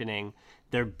by mentioning,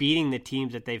 they're beating the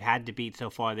teams that they've had to beat so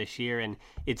far this year, and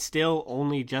it's still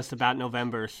only just about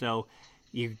November, so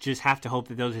you just have to hope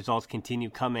that those results continue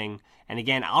coming. And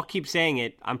again, I'll keep saying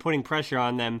it, I'm putting pressure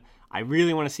on them. I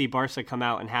really want to see Barca come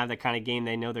out and have the kind of game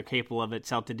they know they're capable of at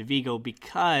Celta de Vigo,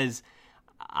 because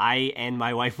I and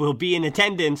my wife will be in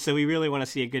attendance, so we really want to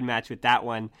see a good match with that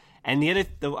one. And the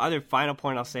other final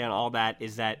point I'll say on all that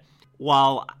is that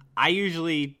while I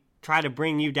usually try to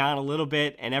bring you down a little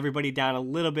bit and everybody down a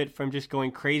little bit from just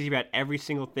going crazy about every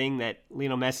single thing that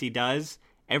Lionel Messi does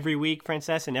every week,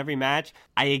 Frances, in every match,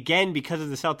 I again, because of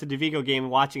the Celta de Vigo game,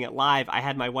 watching it live, I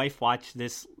had my wife watch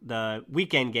the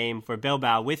weekend game for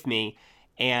Bilbao with me,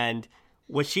 and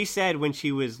what she said when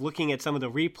she was looking at some of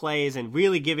the replays and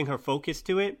really giving her focus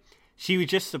to it, she was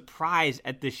just surprised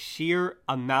at the sheer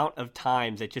amount of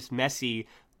times that just Messi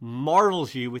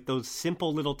marvels you with those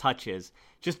simple little touches,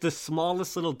 just the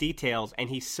smallest little details, and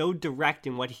he's so direct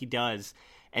in what he does.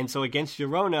 And so against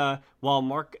Girona, while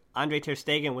Marc-Andre Ter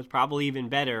Stegen was probably even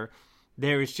better,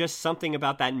 there is just something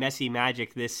about that Messi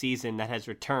magic this season that has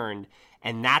returned,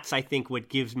 and that's, I think, what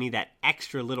gives me that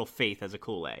extra little faith as a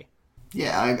Kool-Aid.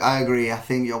 Yeah, I agree. I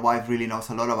think your wife really knows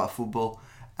a lot about football,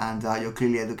 and you're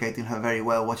clearly educating her very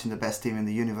well watching the best team in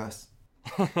the universe.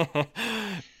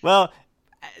 Well,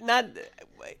 not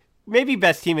maybe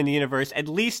best team in the universe, at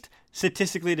least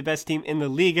statistically the best team in the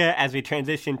Liga as we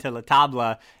transition to La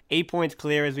Tabla. 8 points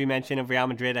clear, as we mentioned, of Real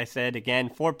Madrid. I said, again,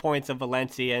 4 points of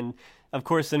Valencia, and of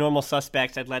course the normal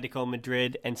suspects, Atletico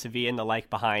Madrid and Sevilla and the like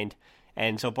behind.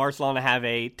 And so Barcelona have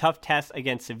a tough test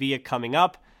against Sevilla coming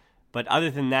up. But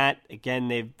other than that, again,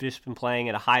 they've just been playing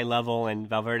at a high level, and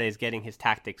Valverde is getting his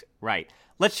tactics right.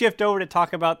 Let's shift over to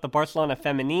talk about the Barcelona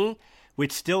Femení,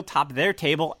 which still top their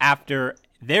table after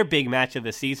their big match of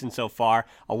the season so far,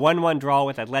 a 1-1 draw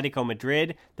with Atletico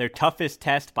Madrid, their toughest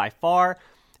test by far.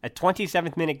 A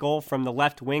 27th minute goal from the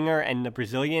left winger and the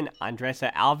Brazilian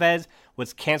Andressa Alves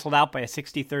was canceled out by a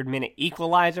 63rd minute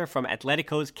equalizer from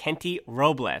Atletico's Kenty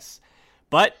Robles.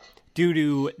 But due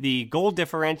to the goal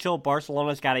differential,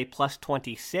 Barcelona's got a plus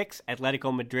 26.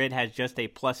 Atletico Madrid has just a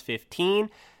plus 15.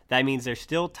 That means they're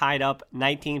still tied up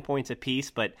 19 points apiece,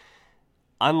 but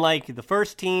unlike the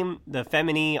first team, the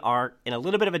Femini are in a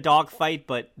little bit of a dogfight,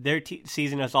 but their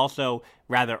season is also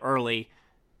rather early.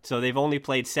 So they've only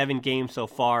played 7 games so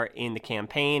far in the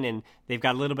campaign, and they've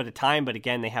got a little bit of time, but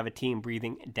again, they have a team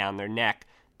breathing down their neck.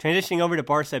 Transitioning over to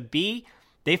Barca B,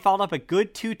 they followed up a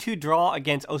good 2-2 draw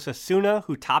against Osasuna,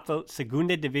 who topped the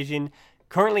Segunda Division.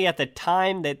 Currently, at the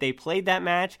time that they played that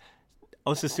match,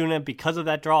 Osasuna, because of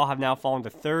that draw, have now fallen to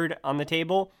 3rd on the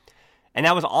table. And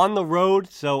that was on the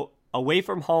road, so away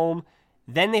from home.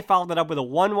 Then they followed it up with a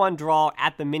 1-1 draw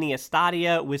at the Mini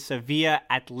Estadia with Sevilla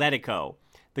Atletico.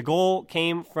 The goal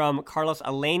came from Carlos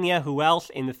Alenia, who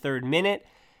else, in the 3rd minute.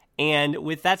 And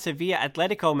with that Sevilla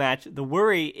Atletico match, the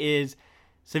worry is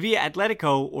Sevilla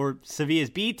Atletico, or Sevilla's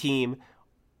B team,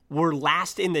 were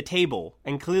last in the table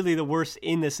and clearly the worst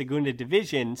in the Segunda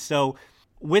Division. So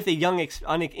with a young,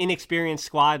 inexperienced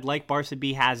squad like Barca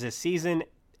B has this season,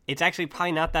 it's actually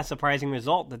probably not that surprising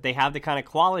result that they have the kind of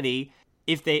quality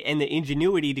and the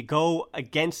ingenuity to go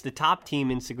against the top team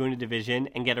in Segunda Division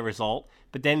and get a result.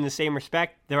 But then in the same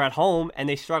respect, they're at home and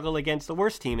they struggle against the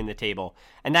worst team in the table.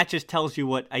 And that just tells you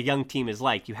what a young team is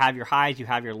like. You have your highs, you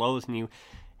have your lows, and you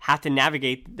have to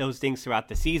navigate those things throughout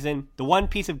the season. The one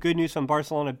piece of good news from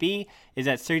Barcelona B is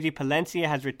that Sergi Palencia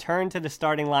has returned to the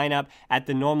starting lineup at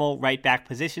the normal right-back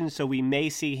position, so we may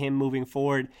see him moving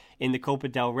forward in the Copa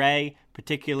del Rey,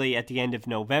 particularly at the end of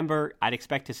November. I'd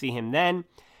expect to see him then.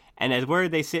 And as where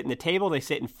they sit in the table, they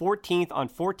sit in 14th on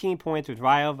 14 points with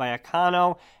Rayo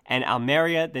Vallecano and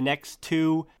Almeria, the next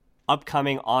 2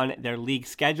 upcoming on their league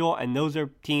schedule. And those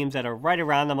are teams that are right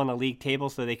around them on the league table,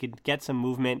 so they could get some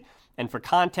movement. And for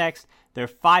context, they're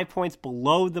 5 points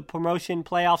below the promotion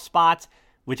playoff spots,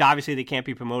 which obviously they can't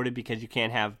be promoted because you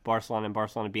can't have Barcelona and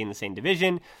Barcelona be in the same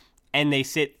division. And they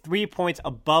sit 3 points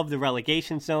above the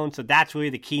relegation zone, so that's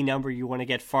really the key number. You want to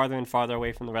get farther and farther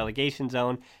away from the relegation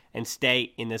zone and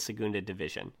stay in the Segunda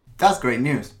Division. That's great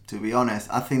news, to be honest.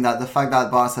 I think that the fact that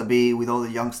Barca B, with all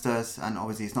the youngsters, and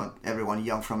obviously it's not everyone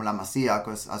young from La Masia,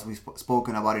 because as we've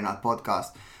spoken about in our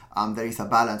podcast, there is a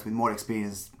balance with more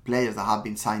experienced players that have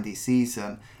been signed this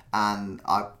season and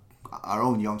our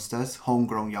own youngsters,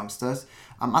 homegrown youngsters.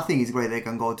 I think it's great they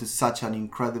can go to such an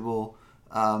incredible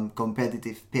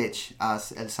competitive pitch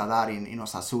as El Sadar in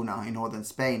Osasuna in northern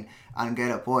Spain and get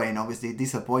a point. Obviously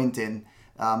disappointing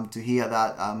to hear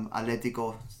that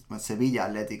Sevilla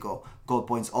Atletico got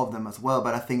points off them as well,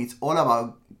 but I think it's all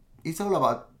about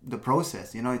the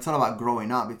process. It's all about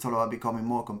growing up, it's all about becoming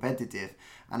more competitive,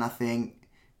 and I think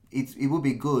it would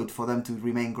be good for them to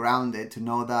remain grounded, to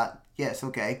know that yes,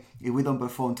 okay, if we don't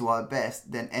perform to our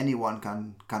best, then anyone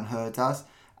can hurt us.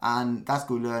 And that's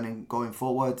good learning going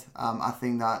forward. I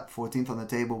think that 14th on the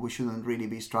table, we shouldn't really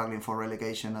be struggling for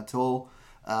relegation at all.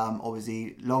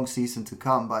 Obviously, long season to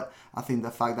come, but I think the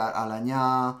fact that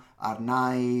Alañá,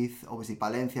 Arnaiz, obviously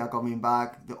Palencia coming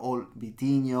back,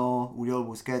 Vitinho, Uriol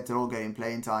Busquets, they're all getting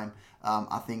playing time.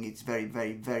 I think it's very,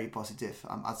 very, very positive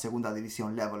at Segunda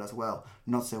División level as well,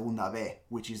 not Segunda B,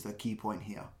 which is the key point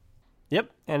here.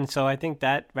 Yep, and so I think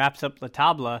that wraps up La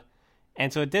Tabla.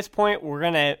 And so at this point, we're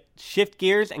going to shift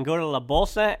gears and go to La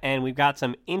Bolsa, and we've got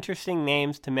some interesting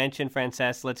names to mention,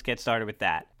 Frances. Let's get started with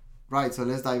that. Right, so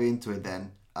let's dive into it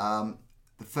then.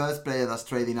 The first player that's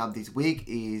trading up this week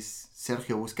is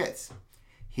Sergio Busquets.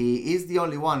 He is the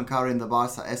only one carrying the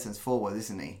Barca essence forward,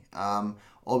 isn't he?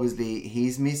 Obviously,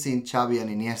 he's missing Xavi and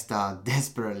Iniesta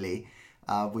desperately.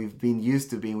 We've been used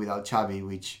to being without Xavi,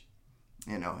 which,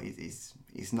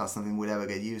 is not something we'll ever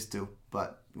get used to,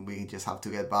 but we just have to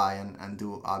get by and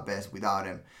do our best without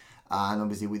him. And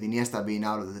obviously with Iniesta being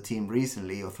out of the team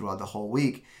recently or throughout the whole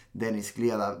week, then it's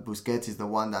clear that Busquets is the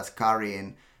one that's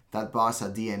carrying that Barca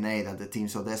DNA that the team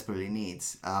so desperately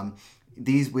needs.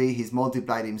 This week he's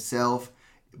multiplied himself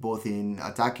both in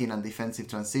attacking and defensive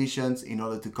transitions in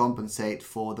order to compensate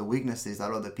for the weaknesses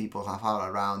that other people have had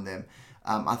around them.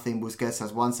 I think Busquets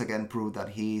has once again proved that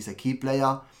he is a key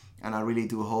player, and I really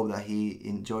do hope that he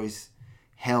enjoys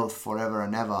health forever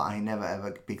and ever, and he never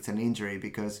ever picks an injury,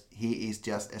 because he is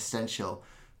just essential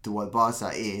to what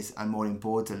Barca is, and more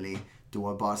importantly, to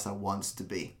what Barca wants to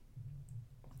be.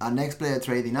 Our next player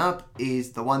trading up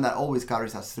is the one that always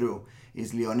carries us through,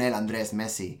 is Lionel Andres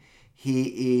Messi.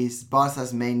 He is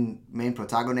Barca's main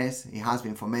protagonist. He has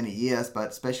been for many years, but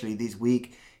especially this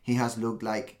week, he has looked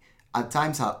like, at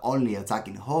times, our only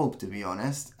attacking hope, to be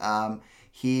honest.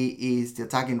 He is the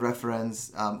attacking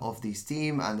reference of this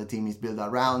team, and the team is built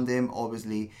around him.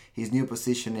 Obviously, his new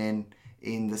positioning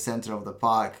in the center of the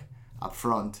park up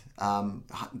front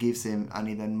gives him an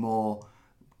even more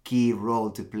key role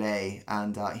to play,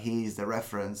 and he is the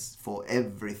reference for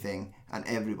everything and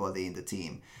everybody in the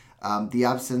team. The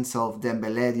absence of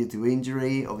Dembélé due to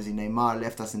injury, obviously Neymar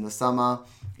left us in the summer.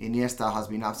 Iniesta has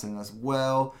been absent as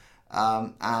well.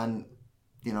 And,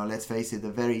 let's face it,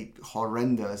 the very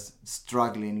horrendous,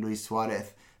 struggling Luis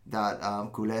Suarez that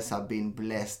culés have been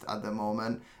blessed at the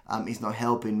moment is not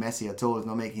helping Messi at all. It's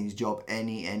not making his job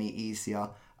any easier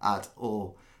at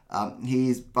all.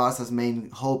 He's Barca's main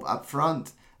hope up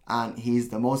front, and he's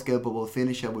the most capable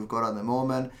finisher we've got at the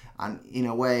moment. And in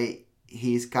a way,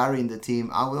 he's carrying the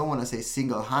team, I don't want to say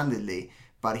single-handedly,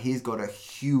 but he's got a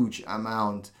huge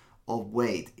amount of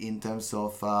weight in terms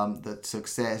of the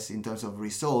success, in terms of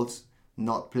results,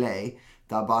 not play,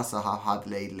 that Barca have had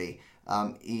lately.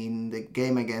 In the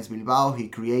game against Bilbao, he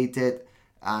created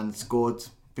and scored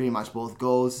pretty much both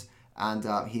goals,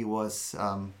 and he was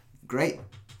great,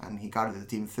 and he carried the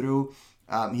team through.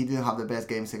 He didn't have the best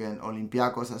games against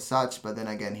Olympiacos as such, but then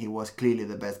again, he was clearly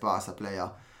the best Barca player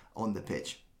on the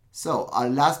pitch. So our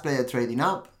last player trading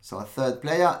up, so our third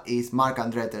player, is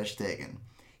Marc-Andre Ter Stegen.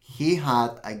 He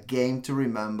had a game to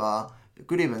remember, you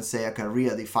could even say a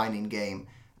career-defining game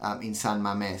in San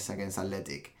Mamés against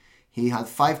Athletic. He had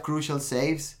 5 crucial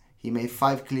saves, he made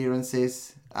 5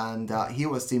 clearances, and he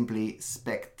was simply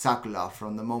spectacular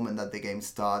from the moment that the game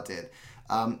started.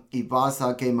 If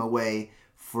Barca came away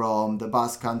from the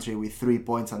Basque Country with 3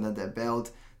 points under their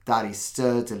belt, that is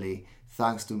certainly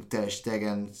thanks to Ter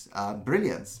Stegen's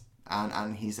brilliance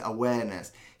and his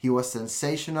awareness. He was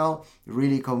sensational,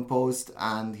 really composed,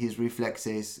 and his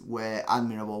reflexes were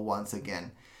admirable once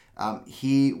again.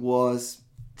 He was,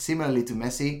 similarly to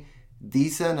Messi,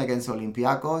 decent against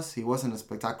Olympiacos. He wasn't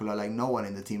spectacular like no one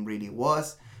in the team really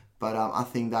was, but I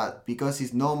think that because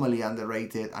he's normally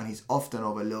underrated and he's often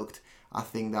overlooked, I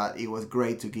think that it was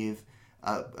great to give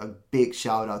a big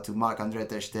shout out to Marc-Andre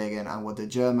Ter Stegen, and what the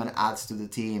German adds to the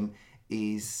team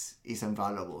is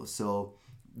invaluable. So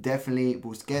definitely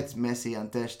Busquets, Messi and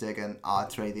Ter Stegen are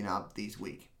trading up this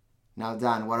week. Now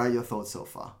Dan, what are your thoughts so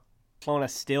far? Barcelona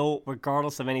still,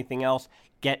 regardless of anything else,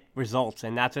 get results,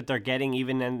 and that's what they're getting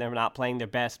even when they're not playing their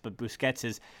best. But Busquets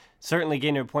is certainly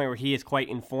getting to a point where he is quite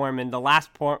in form. And the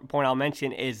last point I'll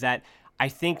mention is that I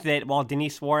think that while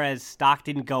Denis Suarez's stock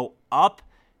didn't go up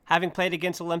having played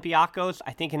against Olympiacos,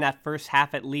 I think in that first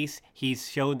half at least, he's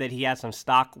showed that he has some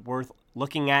stock worth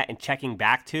looking at and checking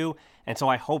back to. And so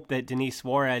I hope that Denis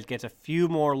Suarez gets a few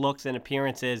more looks and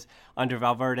appearances under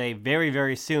Valverde very,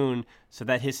 very soon so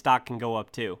that his stock can go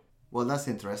up too. Well, that's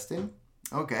interesting.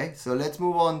 Okay, so let's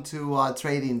move on to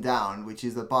trading down, which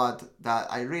is the part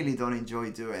that I really don't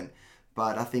enjoy doing,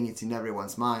 but I think it's in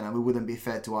everyone's mind, and we wouldn't be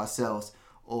fair to ourselves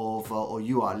or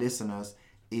you, our listeners,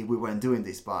 if we weren't doing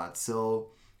this part.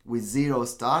 So with 0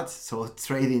 starts, so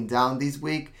trading down this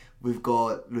week, we've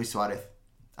got Luis Suarez.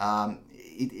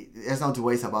 There's no two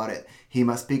ways about it. He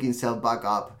must pick himself back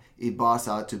up if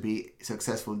Barca to be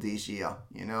successful this year.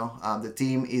 The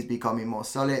team is becoming more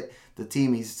solid. The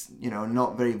team is,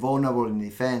 not very vulnerable in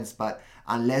defense, but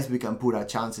unless we can put our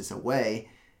chances away,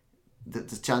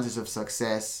 the chances of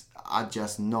success are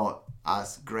just not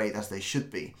as great as they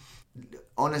should be.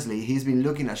 Honestly, he's been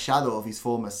looking a shadow of his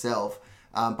former self,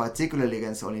 particularly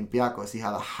against Olympiacos. He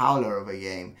had a howler of a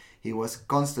game. He was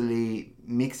constantly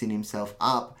mixing himself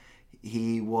up.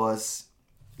 He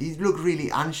looked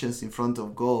really anxious in front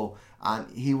of goal,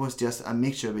 and he was just a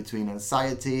mixture between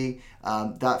anxiety,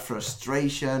 that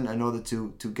frustration in order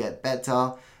to get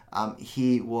better.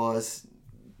 He was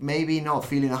maybe not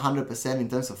feeling 100% in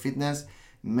terms of fitness.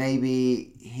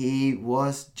 Maybe he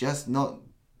was just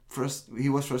he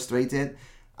was frustrated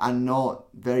and not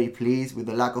very pleased with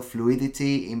the lack of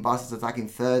fluidity in Barca's attacking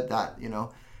third that,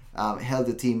 held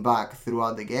the team back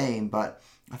throughout the game. But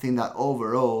I think that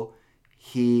overall,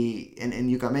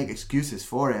 and you can make excuses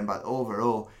for him, but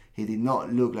overall, he did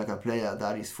not look like a player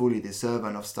that is fully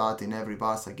deserving of starting every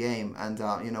Barca game. And,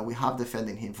 we have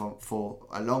defended him for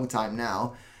a long time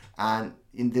now. And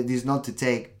this is not to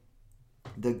take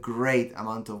the great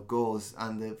amount of goals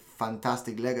and the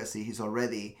fantastic legacy he's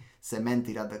already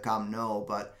cemented at the Camp Nou.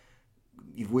 But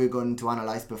if we're going to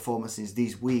analyze performances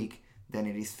this week, then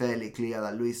it is fairly clear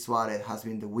that Luis Suarez has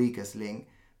been the weakest link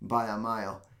by a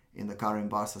mile in the current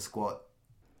Barca squad.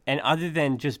 And other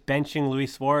than just benching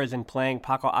Luis Suarez and playing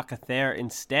Paco Alcácer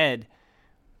instead,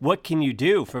 what can you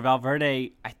do for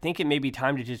Valverde? I think it may be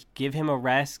time to just give him a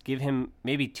rest, give him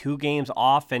maybe 2 games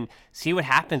off, and see what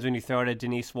happens when you throw out a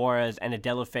Denis Suarez and a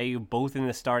Deulofeu both in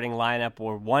the starting lineup,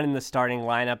 or one in the starting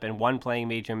lineup and one playing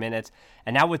major minutes.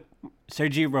 And now with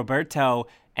Sergi Roberto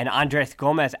and Andres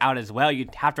Gomez out as well,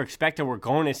 you'd have to expect that we're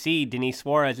going to see Denis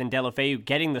Suarez and Deulofeu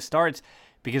getting the starts,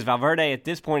 because Valverde at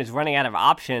this point is running out of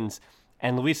options.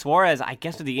 And Luis Suarez, I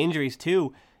guess with the injuries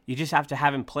too, you just have to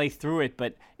have him play through it.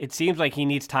 But it seems like he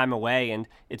needs time away, and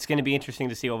it's going to be interesting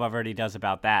to see what Valverde does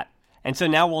about that. And so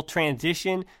now we'll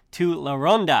transition to La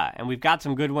Ronda, and we've got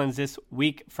some good ones this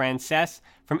week, Frances.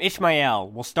 From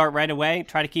Ishmael, we'll start right away,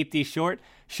 try to keep these short.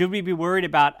 Should we be worried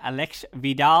about Alex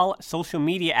Vidal social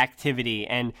media activity?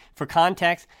 And for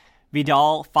context,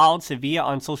 Vidal followed Sevilla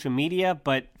on social media,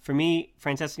 but for me,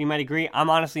 Francesca, you might agree, I'm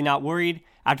honestly not worried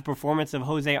after performance of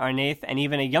Jose Arnaiz and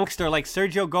even a youngster like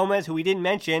Sergio Gomez, who we didn't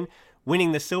mention,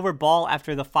 winning the silver ball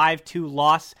after the 5-2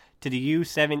 loss to the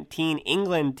U17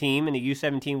 England team in the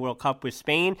U17 World Cup with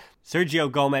Spain.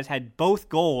 Sergio Gomez had both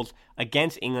goals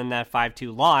against England that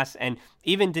 5-2 loss, and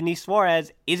even Denis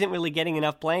Suarez isn't really getting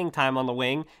enough playing time on the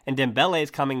wing, and Dembele is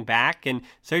coming back, and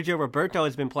Sergio Roberto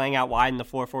has been playing out wide in the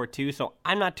 4-4-2, so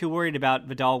I'm not too worried about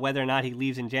Vidal whether or not he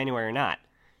leaves in January or not.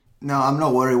 No, I'm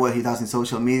not worried what he does in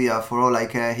social media. For all I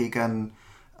care, he can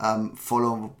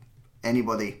follow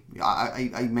anybody.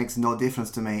 It makes no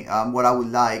difference to me. What I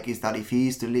would like is that if he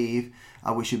is to leave,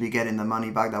 we should be getting the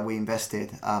money back that we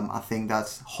invested. I think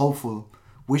that's hopeful,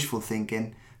 wishful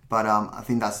thinking, but I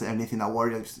think that's anything that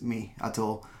worries me at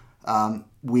all.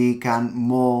 We can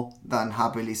more than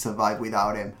happily survive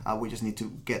without him. We just need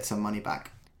to get some money back.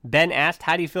 Ben asked,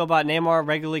 how do you feel about Neymar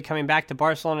regularly coming back to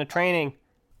Barcelona training?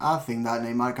 I think that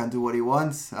Neymar can do what he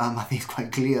wants. I think it's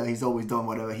quite clear. He's always done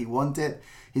whatever he wanted.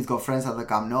 He's got friends at the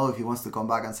Camp Nou. If he wants to come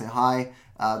back and say hi,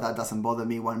 that doesn't bother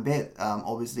me one bit.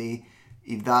 Obviously,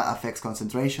 if that affects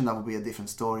concentration, that would be a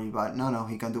different story. But no,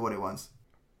 he can do what he wants.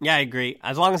 Yeah, I agree.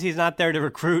 As long as he's not there to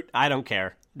recruit, I don't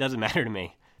care. It doesn't matter to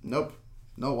me. Nope.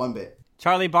 No one bit.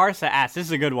 Charlie Barca asks, this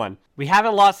is a good one. We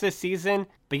haven't lost this season,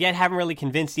 but yet haven't really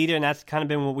convinced either, and that's kind of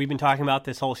been what we've been talking about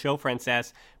this whole show,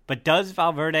 Frances. But does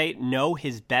Valverde know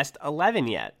his best 11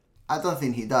 yet? I don't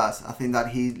think he does. I think that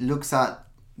he looks at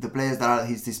the players that are at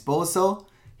his disposal,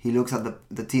 he looks at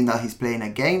the team that he's playing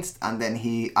against, and then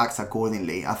he acts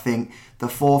accordingly. I think the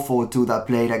 4-4-2 that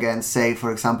played against, say,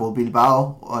 for example,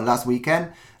 Bilbao last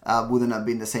weekend, wouldn't have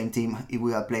been the same team if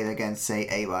we had played against, say,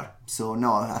 Eibar. So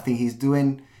no, I think he's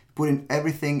putting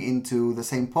everything into the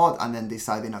same pot and then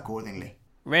deciding accordingly.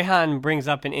 Rehan brings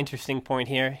up an interesting point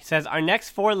here. He says, our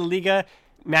next 4 La Liga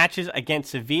matches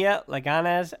against Sevilla,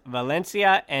 Leganés,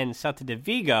 Valencia, and Celta de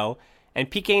Vigo, and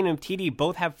Piqué and Umtiti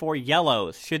both have 4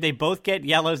 yellows. Should they both get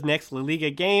yellows next La Liga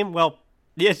game? Well,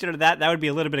 the answer to that would be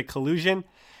a little bit of collusion,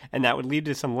 and that would lead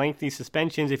to some lengthy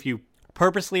suspensions if you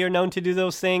purposely are known to do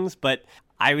those things. But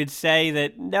I would say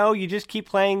that, no, you just keep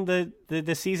playing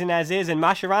the season as is, and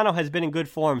Mascherano has been in good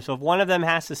form, so if one of them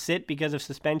has to sit because of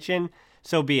suspension,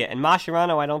 so be it. And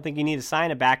Mascherano, I don't think you need to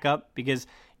sign a backup, because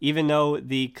even though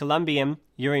the Colombian,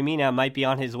 Yuri Mina, might be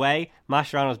on his way,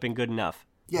 Mascherano's been good enough.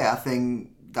 Yeah, I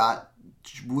think that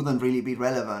wouldn't really be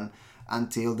relevant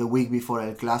until the week before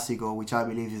El Clásico, which I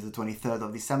believe is the 23rd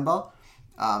of December.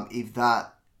 If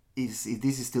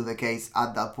this is still the case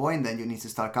at that point, then you need to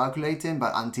start calculating.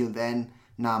 But until then,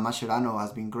 Mascherano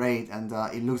has been great, and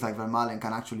it looks like Vermaelen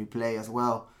can actually play as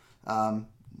well.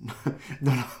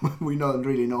 We don't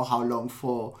really know how long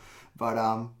for,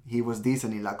 but he was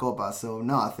decent in La Copa. So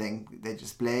no, I think they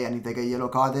just play, and if they get yellow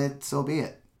carded, so be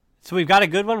it. So we've got a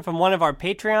good one from one of our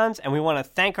Patreons, and we want to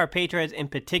thank our patrons in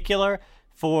particular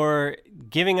for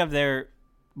giving of their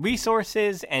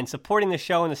resources and supporting the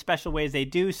show in the special ways they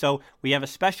do. So we have a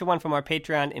special one from our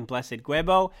Patreon in Blessed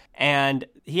Guebo, and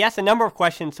he asked a number of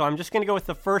questions, so I'm just going to go with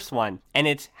the first one, and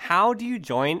it's, how do you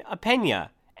join a Peña?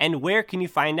 And where can you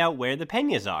find out where the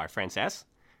Peñas are, Frances?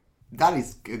 That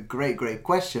is a great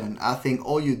question. I think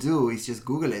all you do is just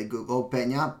Google it. Google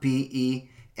Peña, Penya,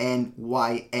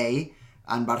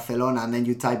 and Barcelona, and then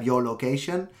you type your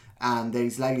location, and there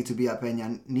is likely to be a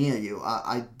Peña near you.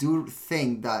 I do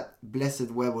think that Blessed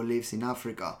Huevo lives in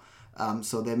Africa,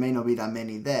 so there may not be that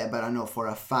many there, but I know for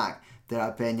a fact there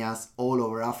are Peñas all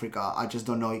over Africa. I just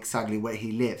don't know exactly where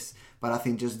he lives, but I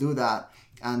think just do that.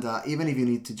 And even if you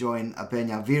need to join a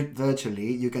Peña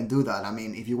virtually, you can do that. I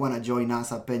mean, if you want to join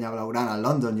us at Peña Blaugrana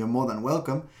London, you're more than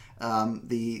welcome.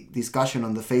 The discussion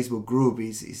on the Facebook group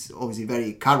is obviously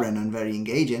very current and very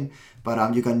engaging,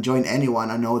 but you can join anyone.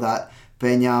 I know that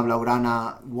Peña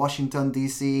Blaugrana Washington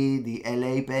DC, the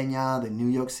LA Peña, the New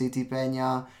York City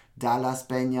Peña, Dallas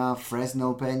Peña,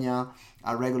 Fresno Peña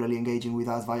are regularly engaging with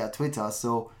us via Twitter.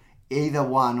 So either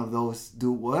one of those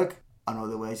do work. And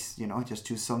otherwise, just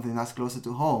choose something that's closer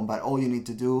to home. But all you need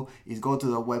to do is go to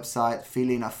the website, fill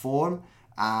in a form,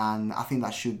 and I think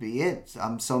that should be it.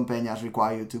 Some peñas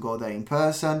require you to go there in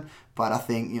person, but I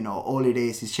think, all it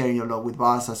is sharing your love with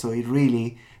Barca, so it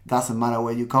really doesn't matter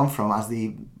where you come from, as the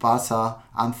Barca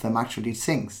anthem actually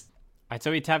sings. All right,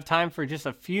 so we have time for just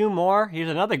a few more. Here's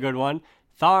another good one.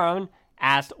 Tharon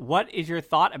asked, what is your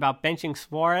thought about benching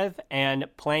Suarez and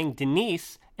playing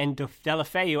Denise and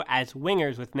Deulofeu as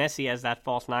wingers with Messi as that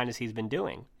false nine as he's been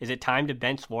doing? Is it time to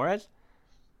bench Suarez?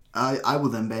 I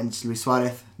wouldn't bench Luis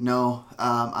Suarez. No,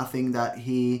 I think that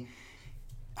he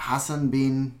hasn't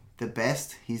been the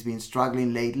best. He's been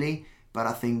struggling lately, but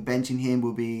I think benching him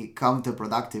will be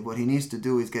counterproductive. What he needs to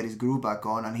do is get his groove back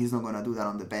on, and he's not going to do that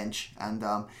on the bench. And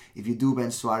if you do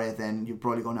bench Suarez, then you're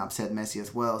probably going to upset Messi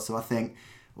as well. So I think,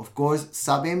 of course,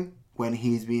 sub him when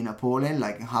he's been appalling,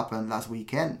 like it happened last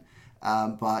weekend.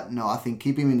 But no, I think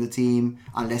keep him in the team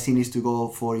unless he needs to go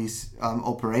for his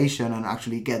operation and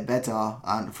actually get better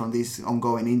and from this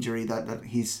ongoing injury that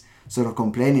he's sort of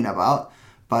complaining about.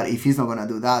 But if he's not going to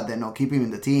do that, then no, keep him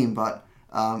in the team, but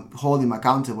hold him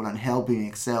accountable and help him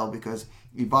excel, because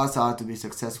if Barca are to be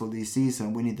successful this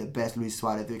season, we need the best Luis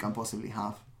Suarez we can possibly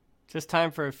have. Just time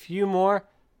for a few more.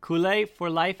 Kool-Aid for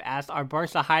Life asked, are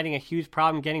Barca hiding a huge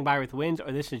problem getting by with wins,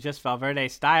 or this is just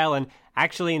Valverde's style? And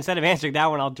actually, instead of answering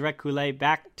that one, I'll direct Kool-Aid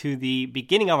back to the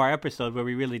beginning of our episode where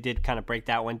we really did kind of break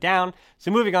that one down. So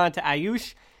moving on to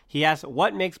Ayush, he asks,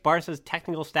 what makes Barca's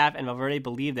technical staff and Valverde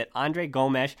believe that Andre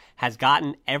Gomes has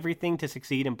gotten everything to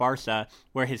succeed in Barca,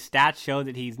 where his stats show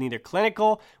that he's neither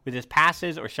clinical with his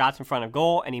passes or shots in front of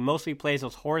goal, and he mostly plays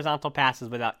those horizontal passes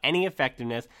without any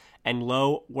effectiveness and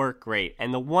low work rate?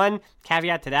 And the one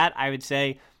caveat to that, I would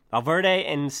say Valverde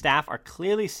and staff are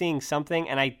clearly seeing something,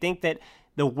 and I think that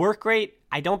the work rate,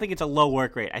 I don't think it's a low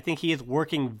work rate. I think he is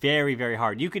working very, very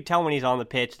hard. You could tell when he's on the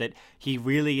pitch that he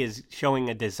really is showing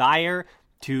a desire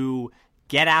to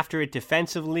get after it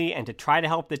defensively and to try to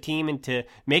help the team and to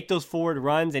make those forward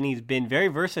runs, and he's been very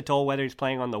versatile, whether he's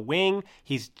playing on the wing,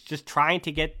 he's just trying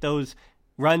to get those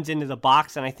runs into the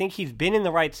box, and I think he's been in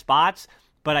the right spots.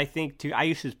 But I think, to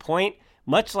Ayush's point,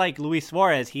 much like Luis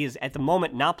Suarez, he is at the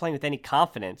moment not playing with any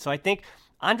confidence. So I think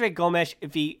Andre Gomes,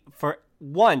 if he for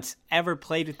once ever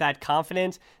played with that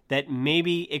confidence, that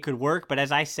maybe it could work. But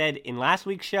as I said in last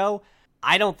week's show,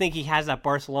 I don't think he has that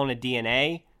Barcelona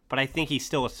DNA, but I think he's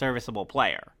still a serviceable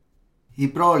player. He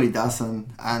probably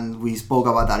doesn't, and we spoke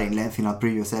about that in length in our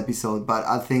previous episode, but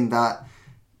I think that,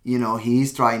 he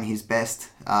is trying his best.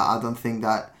 I don't think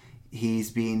that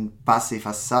he's been passive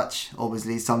as such.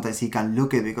 Obviously, sometimes he can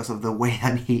look it because of the way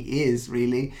that he is,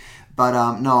 really.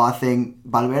 But no, I think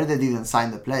Valverde didn't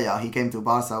sign the player. He came to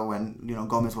Barca when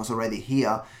Gomes was already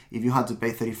here. If you had to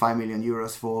pay 35 million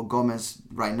euros for Gomes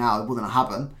right now, it wouldn't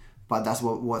happen. But that's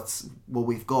what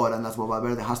we've got, and that's what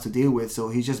Valverde has to deal with. So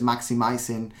he's just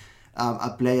maximizing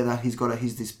a player that he's got at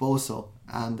his disposal.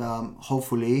 And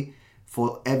hopefully,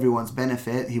 for everyone's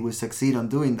benefit, he will succeed on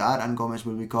doing that, and Gomes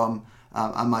will become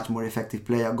a much more effective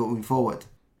player going forward.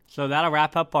 So that'll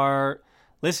wrap up our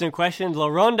listener questions. La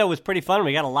Ronda was pretty fun.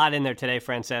 We got a lot in there today,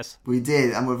 Frances. We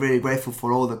did, and we're really grateful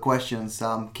for all the questions.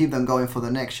 Keep them going for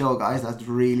the next show, guys. That's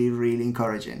really, really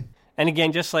encouraging. And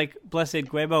again, just like Blessed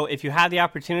Guebo, if you have the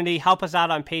opportunity, help us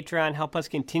out on Patreon. Help us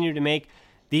continue to make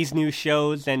these new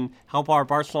shows and help our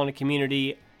Barcelona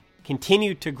community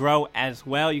continue to grow as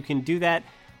well. You can do that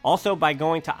also by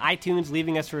going to iTunes,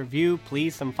 leaving us a review,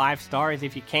 please, some 5 stars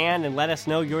if you can, and let us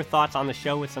know your thoughts on the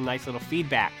show with some nice little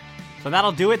feedback. So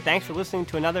that'll do it. Thanks for listening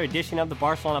to another edition of the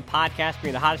Barcelona Podcast,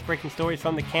 bringing the hottest breaking stories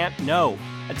from the Camp Nou.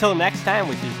 Until next time,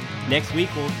 which is next week,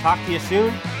 we'll talk to you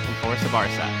soon, and Forza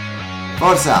Barca.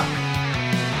 Forza!